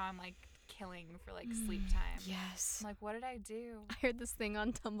 and now I'm like killing for like sleep time. Yes. I'm like, what did I do? I heard this thing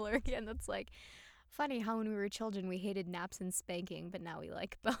on Tumblr again that's like, funny how when we were children we hated naps and spanking, but now we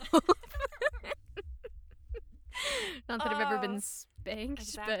like both. Not that I've ever Oh, been spanked,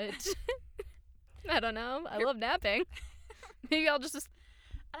 exactly. but I don't know. I love napping. Maybe I'll just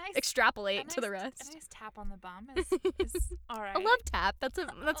A nice, extrapolate to the a rest. nice tap on the bum is all right. A love tap. That's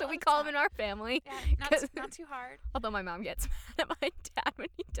what we love call them tap. in our family. Yeah, 'Cause- not too hard. Although my mom gets mad at my dad when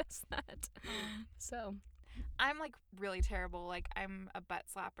he does that. So I'm like really terrible. Like I'm a butt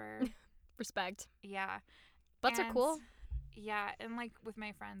slapper. respect. Yeah. Butts are And- cool. Yeah, and like with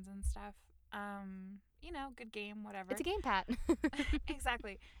my friends and stuff. You know, good game, whatever. It's a game, Pat.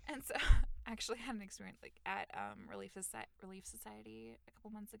 Exactly. And so I actually had an experience like at Relief Society a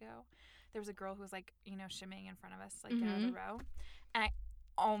couple months ago. There was a girl who was like, you know, shimmying in front of us, like get out of the row. And I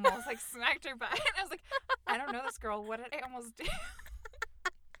almost like smacked her butt. I was like, I don't know this girl. What did I almost do?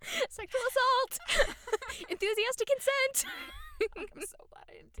 Sexual assault. Enthusiastic consent. Like, I'm so glad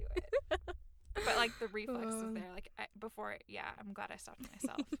I didn't do it. But like the reflex of there, like I'm glad I stopped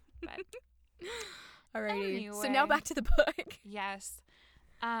myself. But Alrighty. So Anyway. now back to the book. yes.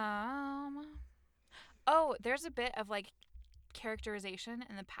 Oh, there's a bit of like characterization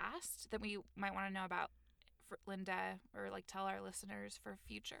in the past that we might want to know about for Linda, or like tell our listeners for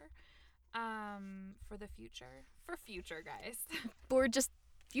future. For future guys. Or just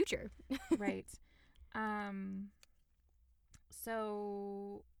future. Right.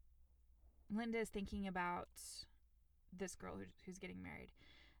 So Linda is thinking about this girl who's getting married.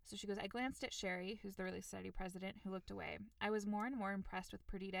 So she goes, I glanced at Sherry, who's the Relief Society president, who looked away. I was more and more impressed with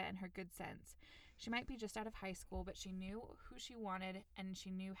Perdita and her good sense. She might be just out of high school, but she knew who she wanted and she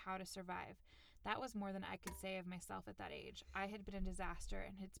knew how to survive. That was more than I could say of myself at that age. I had been a disaster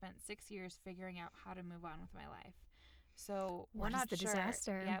and had spent 6 years figuring out how to move on with my life. So we're What is not the sure.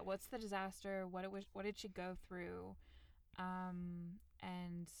 disaster? Yeah, what's the disaster? What did she go through?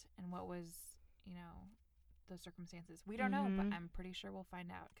 And what was, you know, the circumstances? We don't know, but I'm pretty sure we'll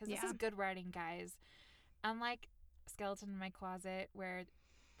find out, because this Yeah. is good writing, guys. Unlike skeleton in my closet where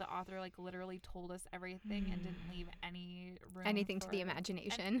the author like literally told us everything and didn't leave any room Anything to for the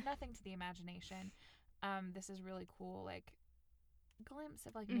imagination. nothing to the imagination. This is really cool, like glimpse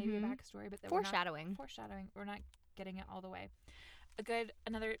of like maybe a backstory, but foreshadowing. We're not getting it all the way.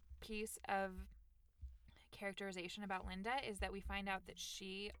 Another piece of characterization about Linda is that we find out that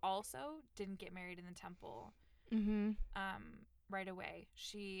she also didn't get married in the temple right away.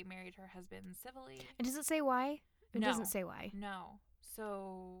 She married her husband civilly. And does it say why? It No. doesn't say why. No.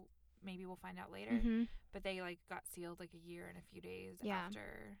 So maybe we'll find out later. But they like got sealed like a year and a few days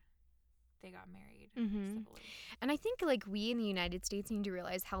after they got married civilly. And I think like we in the United States need to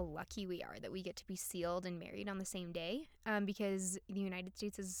realize how lucky we are that we get to be sealed and married on the same day, because the United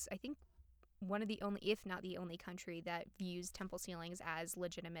States is, I think, one of the only, if not the only country that views temple sealings as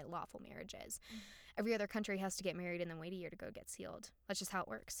legitimate lawful marriages. Every other country has to get married and then wait a year to go get sealed. That's just how it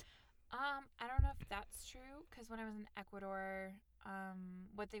works. I don't know if that's true, because when I was in Ecuador,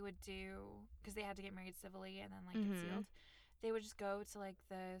 what they would do, because they had to get married civilly and then like get sealed, they would just go to like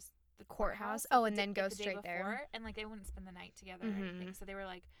the courthouse. And then go straight there. And like they wouldn't spend the night together or anything. So they were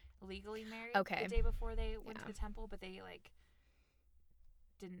like legally married Okay. the day before they went to the temple, but they like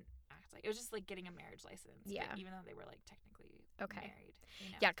didn't act like it was just like getting a marriage license. Yeah. But even though they were like technically married.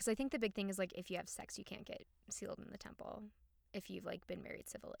 You know? Yeah, because I think the big thing is like if you have sex, you can't get sealed in the temple if you've like been married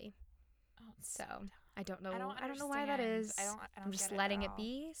civilly. Oh, it's so dumb. I don't know. I don't know why that is. I don't I'm just get letting at it all.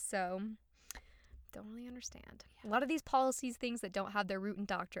 be. So don't really understand. Yeah. A lot of these policies, things that don't have their root in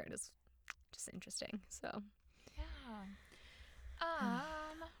doctrine, is just interesting. So yeah.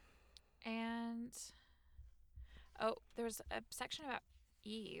 And there was a section about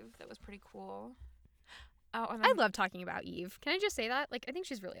Eve that was pretty cool. Oh, and I then, love talking about Eve. Can I just say that? Like, I think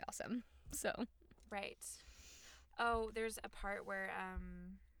she's really awesome. So right. Oh, there's a part where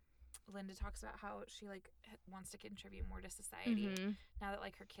Linda talks about how she like wants to contribute more to society now that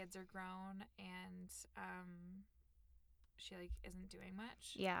like her kids are grown and she like isn't doing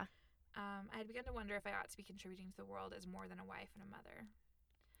much. Yeah. I had begun to wonder if I ought to be contributing to the world as more than a wife and a mother.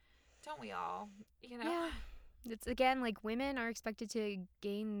 Don't we all? You know? Yeah. It's again like women are expected to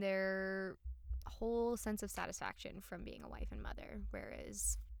gain their whole sense of satisfaction from being a wife and mother,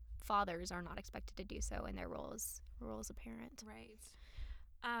 whereas fathers are not expected to do so in their role as a parent. Right.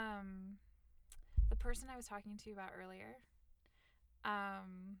 The person I was talking to you about earlier,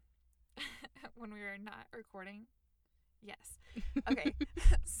 when we were not recording. Yes. Okay.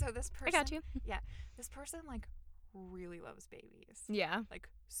 So this person. I got you. Yeah. This person like really loves babies. Yeah. Like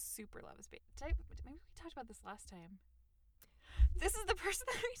super loves babies. Maybe we talked about this last time. This is the person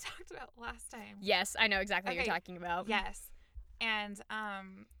that we talked about last time. Yes, I know exactly what you're talking about. Yes. And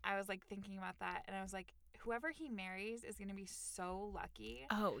I was like thinking about that, and I was like, whoever he marries is gonna be so lucky.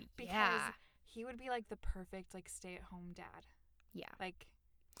 Oh, because yeah. he would be like the perfect like stay-at-home dad. Yeah. Like,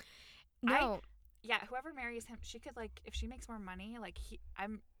 no. Whoever marries him, she could like if she makes more money, like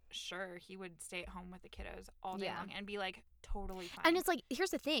I'm sure he would stay at home with the kiddos all day long and be like totally fine. And it's like,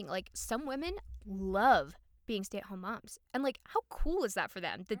 here's the thing, like some women love being stay-at-home moms, and like how cool is that for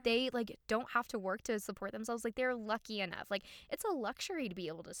them that they like don't have to work to support themselves? Like they're lucky enough. Like it's a luxury to be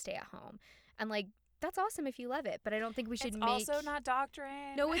able to stay at home, and like that's awesome if you love it, but I don't think we should it's also not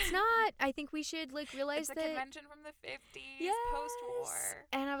doctrine. No, it's not. I think we should like realize it's that a convention from the 50s, post-war.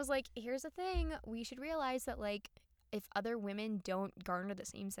 And I was like, here's the thing, we should realize that like if other women don't garner the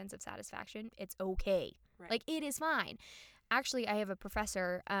same sense of satisfaction, it's okay. Right. Like it is fine. Actually, I have a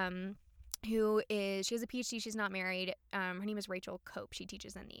professor she has a PhD, she's not married. Her name is Rachel Cope. She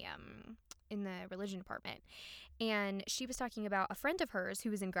teaches in the religion department. And she was talking about a friend of hers who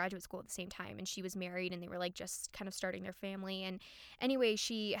was in graduate school at the same time, and she was married and they were like just kind of starting their family. And anyway,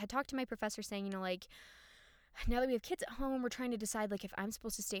 she had talked to my professor saying, you know, like now that we have kids at home, we're trying to decide like if I'm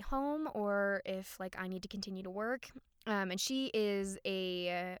supposed to stay home or if like I need to continue to work. And she has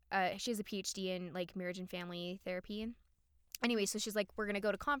a PhD in like marriage and family therapy. Anyway, so she's like, we're going to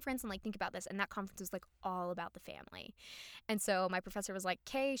go to conference and like think about this. And that conference was like all about the family. And so my professor was like,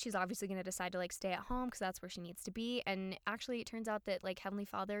 okay, she's obviously going to decide to like stay at home because that's where she needs to be. And actually it turns out that like Heavenly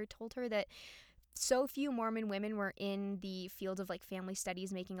Father told her that so few Mormon women were in the field of like family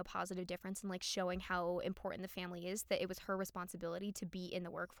studies making a positive difference and like showing how important the family is, that it was her responsibility to be in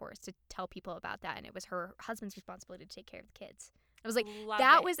the workforce to tell people about that. And it was her husband's responsibility to take care of the kids. I was like,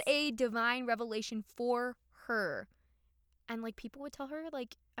 that was a divine revelation for her. And, like, people would tell her,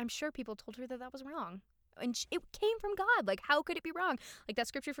 like, I'm sure people told her that that was wrong. And it came from God. Like, how could it be wrong? Like, that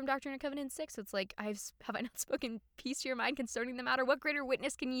scripture from Doctrine and Covenants 6, it's like, have I not spoken peace to your mind concerning the matter? What greater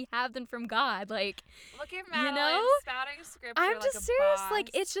witness can ye have than from God? Like, look at Madeline, you know? spouting scripture I'm like just a serious. boss. Like,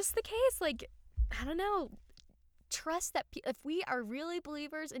 it's just the case. Like, I don't know. trust that if we are really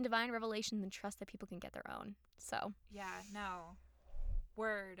believers in divine revelation, then trust that people can get their own. So Yeah, no.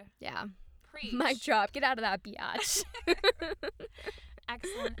 Word. yeah, Preach. mic drop. Get out of that biatch.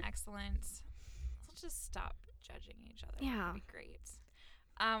 Excellent, excellent. Let's just stop judging each other. Yeah. That'd be great.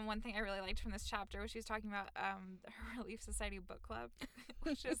 One thing I really liked from this chapter was she was talking about her Relief Society book club,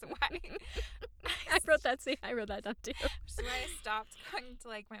 which is why I wrote that down too. which is why I stopped going to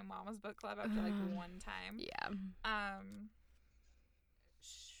like my mama's book club after like one time. Yeah.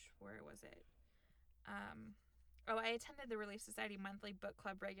 Where was it? I attended the Relief Society monthly book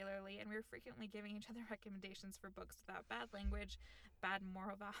club regularly, and we were frequently giving each other recommendations for books without bad language, bad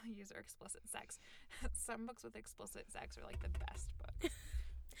moral values, or explicit sex. Some books with explicit sex are like the best books.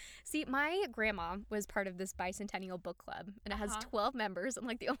 See, my grandma was part of this bicentennial book club, and it has 12 members, and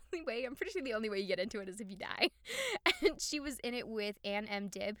like I'm pretty sure the only way you get into it is if you die. And she was in it with Ann M.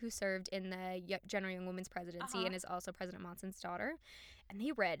 Dibb, who served in the General Young Women's Presidency and is also President Monson's daughter. And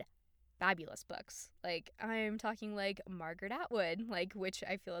they read fabulous books. Like, I'm talking like Margaret Atwood, like, which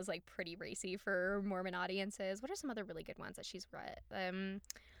I feel is like pretty racy for Mormon audiences. What are some other really good ones that she's read?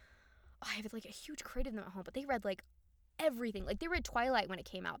 I have like a huge crate of them at home, but they read like everything. Like, they read Twilight when it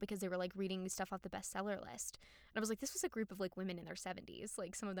came out because they were like reading stuff off the bestseller list. And I was like, this was a group of like women in their 70s.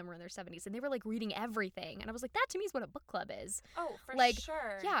 Like, some of them were in their 70s, and they were like reading everything. And I was like, that to me is what a book club is. Oh, for like,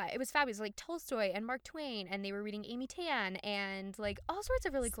 sure. Yeah, it was fabulous. Like Tolstoy and Mark Twain, and they were reading Amy Tan and like all sorts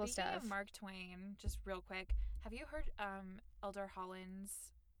of really cool stuff. Speaking of Mark Twain, just real quick, have you heard Elder Holland's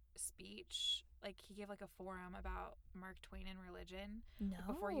speech? Like, he gave like a forum about Mark Twain and religion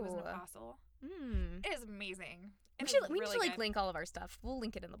before he was an apostle. It is amazing. We should like link all of our stuff. We'll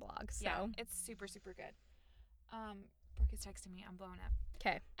link it in the blog. So yeah, it's super, super good. Brooke is texting me. I'm blowing up.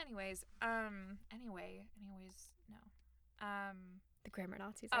 Okay. Anyways, no. The grammar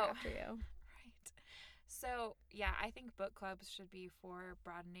Nazis are after you. Right. So, yeah, I think book clubs should be for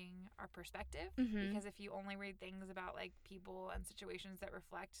broadening our perspective, because if you only read things about like people and situations that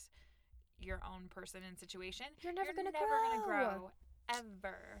reflect your own person and situation, you're never gonna grow.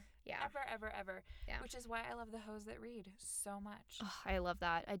 Ever. Yeah. Ever. Yeah. Which is why I love the hoes that read so much. Oh, I love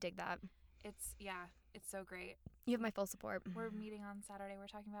that. I dig that. It's so great. You have my full support. We're meeting on Saturday. We're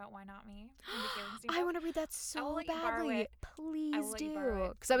talking about Why Not Me? I want to read that so badly. Please do.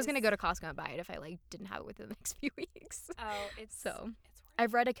 Because I was going to go to Costco and buy it if I like didn't have it within the next few weeks. Oh, it's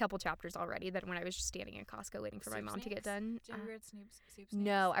I've read a couple chapters already that when I was just standing in Costco waiting for my mom to get done. Did you read Soup Snakes?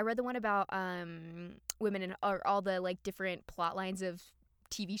 No, I read the one about women and or all the like different plot lines of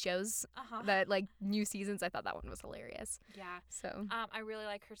TV shows that like new seasons. I thought that one was hilarious. Yeah. So I really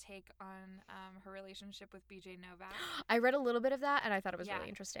like her take on her relationship with BJ Novak. I read a little bit of that and I thought it was really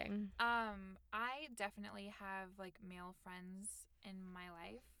interesting. I definitely have like male friends in my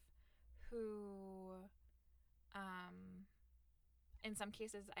life who in some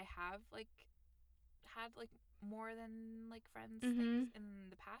cases I have like had like more than like friends things in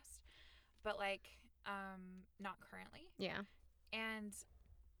the past, but like not currently. Yeah. And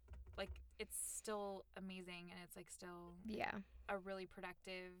like it's still amazing, and it's like still a really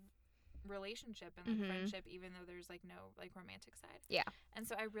productive relationship and like friendship, even though there's like no like romantic side. Yeah. And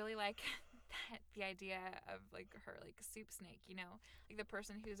so I really like that the idea of like her like soup snake, you know, like the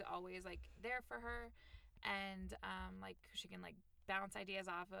person who's always like there for her, and like who she can like bounce ideas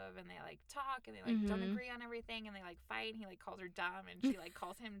off of, and they like talk, and they like don't agree on everything, and they like fight, and he like calls her dumb, and she like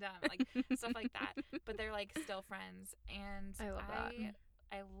calls him dumb, like stuff like that, but they're like still friends. And I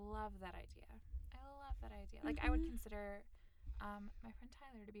love that idea. Like I would consider my friend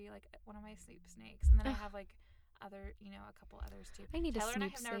Tyler to be like one of my soup snakes, and then I have like other, you know, a couple others too. I need Tyler a and I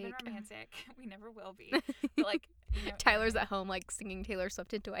snoop have never been snake. romantic. We never will be. But like, you know, Tyler's at home like singing Taylor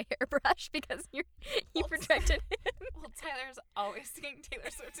Swift into a hairbrush because you projected him. Well, Tyler's always singing Taylor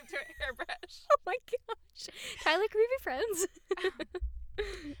Swift into a hairbrush. Oh my gosh. Tyler, can we be friends?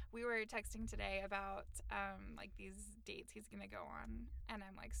 We were texting today about like these dates he's gonna go on, and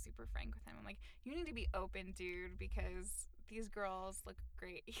I'm like super frank with him. I'm like, you need to be open, dude, because these girls look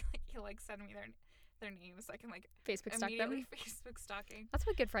great. He'll like send me their names so I can like Facebook stalk them. Facebook stalking. That's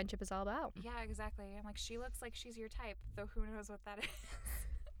what good friendship is all about. Yeah, exactly. I'm like, she looks like she's your type, though who knows what that is.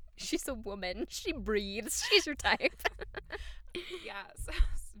 She's a woman. She breathes. She's your type. Yeah, so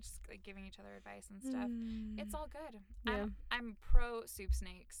just like giving each other advice and stuff. It's all good. Yeah. I'm pro soup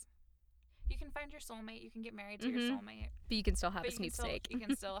snakes. You can find your soulmate. You can get married to your soulmate. But you can still have a snoop snake. You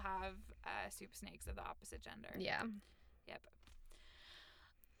can still have soup snakes of the opposite gender. Yeah. Yep.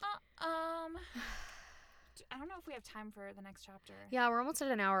 I don't know if we have time for the next chapter. Yeah, we're almost at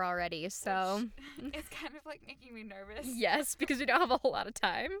an hour already, so. It's kind of like making me nervous. Yes, because we don't have a whole lot of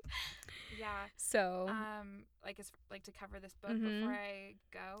time. Yeah. So. Like to cover this book before I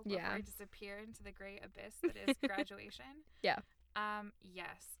go. Before I disappear into the great abyss that is graduation. Yeah.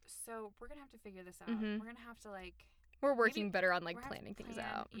 Yes. So we're gonna have to figure this out. We're gonna have to We're working better on planning things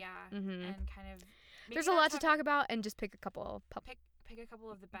out. Yeah. And kind of. There's a lot to talk about, and just pick a couple. Pick a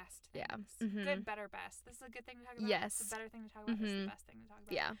couple of the best things. Yeah. Good, better, best. This is a good thing to talk about. Yes. The better thing to talk about. This is the best thing to talk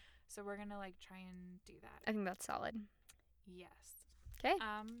about. Yeah. So we're gonna try and do that. I think that's solid. Yes. Okay.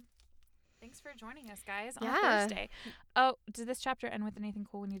 Thanks for joining us, guys, on Yeah. Thursday. Oh, did this chapter end with anything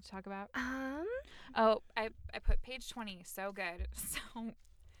cool we need to talk about? Oh, I put page 20. So good. So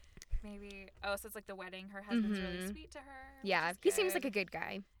maybe. Oh, so it's the wedding. Her husband's really sweet to her. Yeah, he seems like a good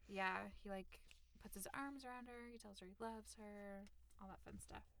guy. Yeah, he puts his arms around her. He tells her he loves her. All that fun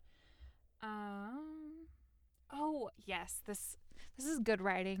stuff. Oh yes, this is good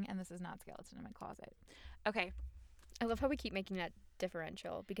writing, and this is not skeleton in my closet. Okay. I love how we keep making that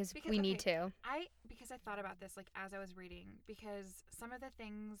differential because we need to. Because I thought about this as I was reading, because some of the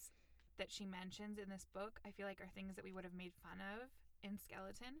things that she mentions in this book I feel are things that we would have made fun of in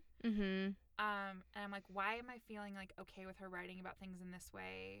Skeleton. And I'm why am I feeling okay with her writing about things in this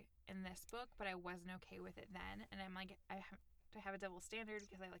way in this book, but I wasn't okay with it then, and I'm I have a double standard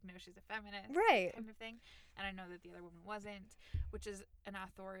because I know she's a feminist, right, kind of thing, and I know that the other woman wasn't, which is an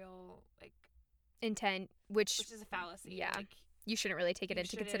authorial intent, which is a fallacy. Yeah, you shouldn't really take it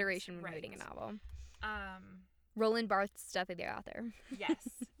into consideration when reading a novel. Roland Barthes' Death of the Author. Yes.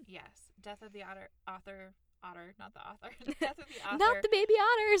 Death of the Author, not the author. Death of the Author. Not the baby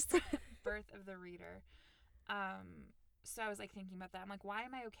otters. Birth of the Reader. So I was thinking about that. I'm why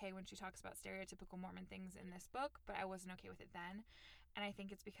am I okay when she talks about stereotypical Mormon things in this book, but I wasn't okay with it then? And I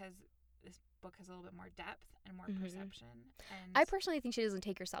think it's because this book has a little bit more depth and more perception. And I personally think she doesn't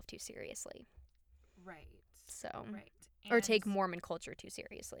take herself too seriously. Right. So. Right. Or take Mormon culture too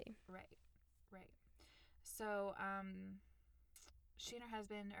seriously. Right. So, she and her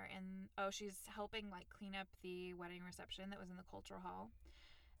husband are she's helping clean up the wedding reception that was in the cultural hall.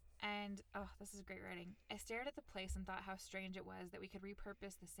 And, this is great writing. I stared at the place and thought how strange it was that we could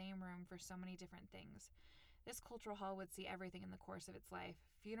repurpose the same room for so many different things. This cultural hall would see everything in the course of its life.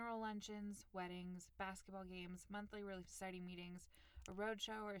 Funeral luncheons, weddings, basketball games, monthly Relief Society meetings, a road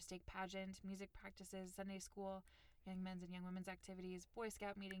show or a stake pageant, music practices, Sunday school, young men's and young women's activities, Boy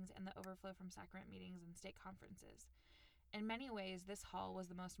Scout meetings, and the overflow from sacrament meetings and stake conferences. In many ways, this hall was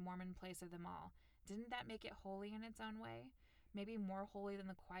the most Mormon place of them all. Didn't that make it holy in its own way? Maybe more holy than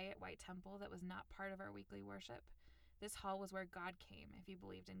the quiet white temple that was not part of our weekly worship? This hall was where God came, if you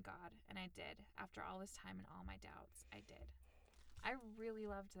believed in God, and I did. After all this time and all my doubts, I did. I really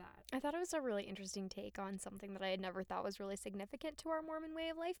loved that. I thought it was a really interesting take on something that I had never thought was really significant to our Mormon way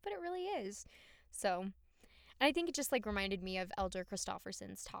of life, but it really is. So, and I think it just reminded me of Elder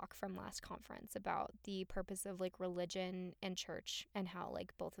Christofferson's talk from last conference about the purpose of religion and church and how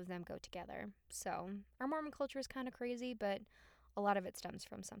both of them go together. So our Mormon culture is kind of crazy, but a lot of it stems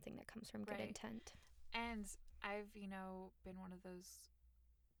from something that comes from good intent. And I've, been one of those,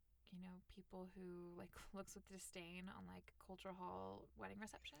 people who looks with disdain on cultural hall wedding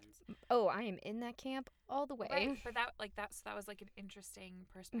receptions. Oh, I am in that camp all the way. Right, but that was an interesting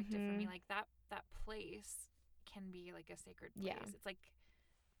perspective for me. That place can be a sacred place. Yeah.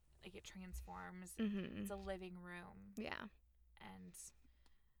 It's it transforms. Mm-hmm. It's a living room. Yeah. And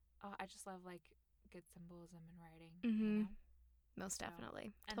I just love good symbolism in writing. Mm-hmm. Most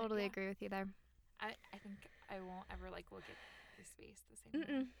definitely. Totally agree with you there. I think I won't ever look at the space the same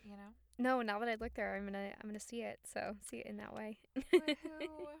way. No, now that I look there, I'm gonna see it. So see it in that way.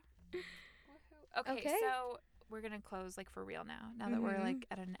 Woohoo. Okay, so we're gonna close for real now that we're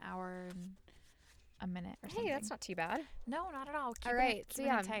at an hour and a minute or something. Hey, that's not too bad. No, not at all. All right, so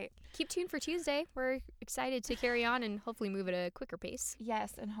yeah, tight. Keep tuned for Tuesday. We're excited to carry on and hopefully move at a quicker pace.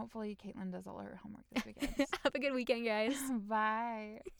 Yes, and hopefully Caitlin does all her homework this weekend. Have a good weekend, guys. Bye.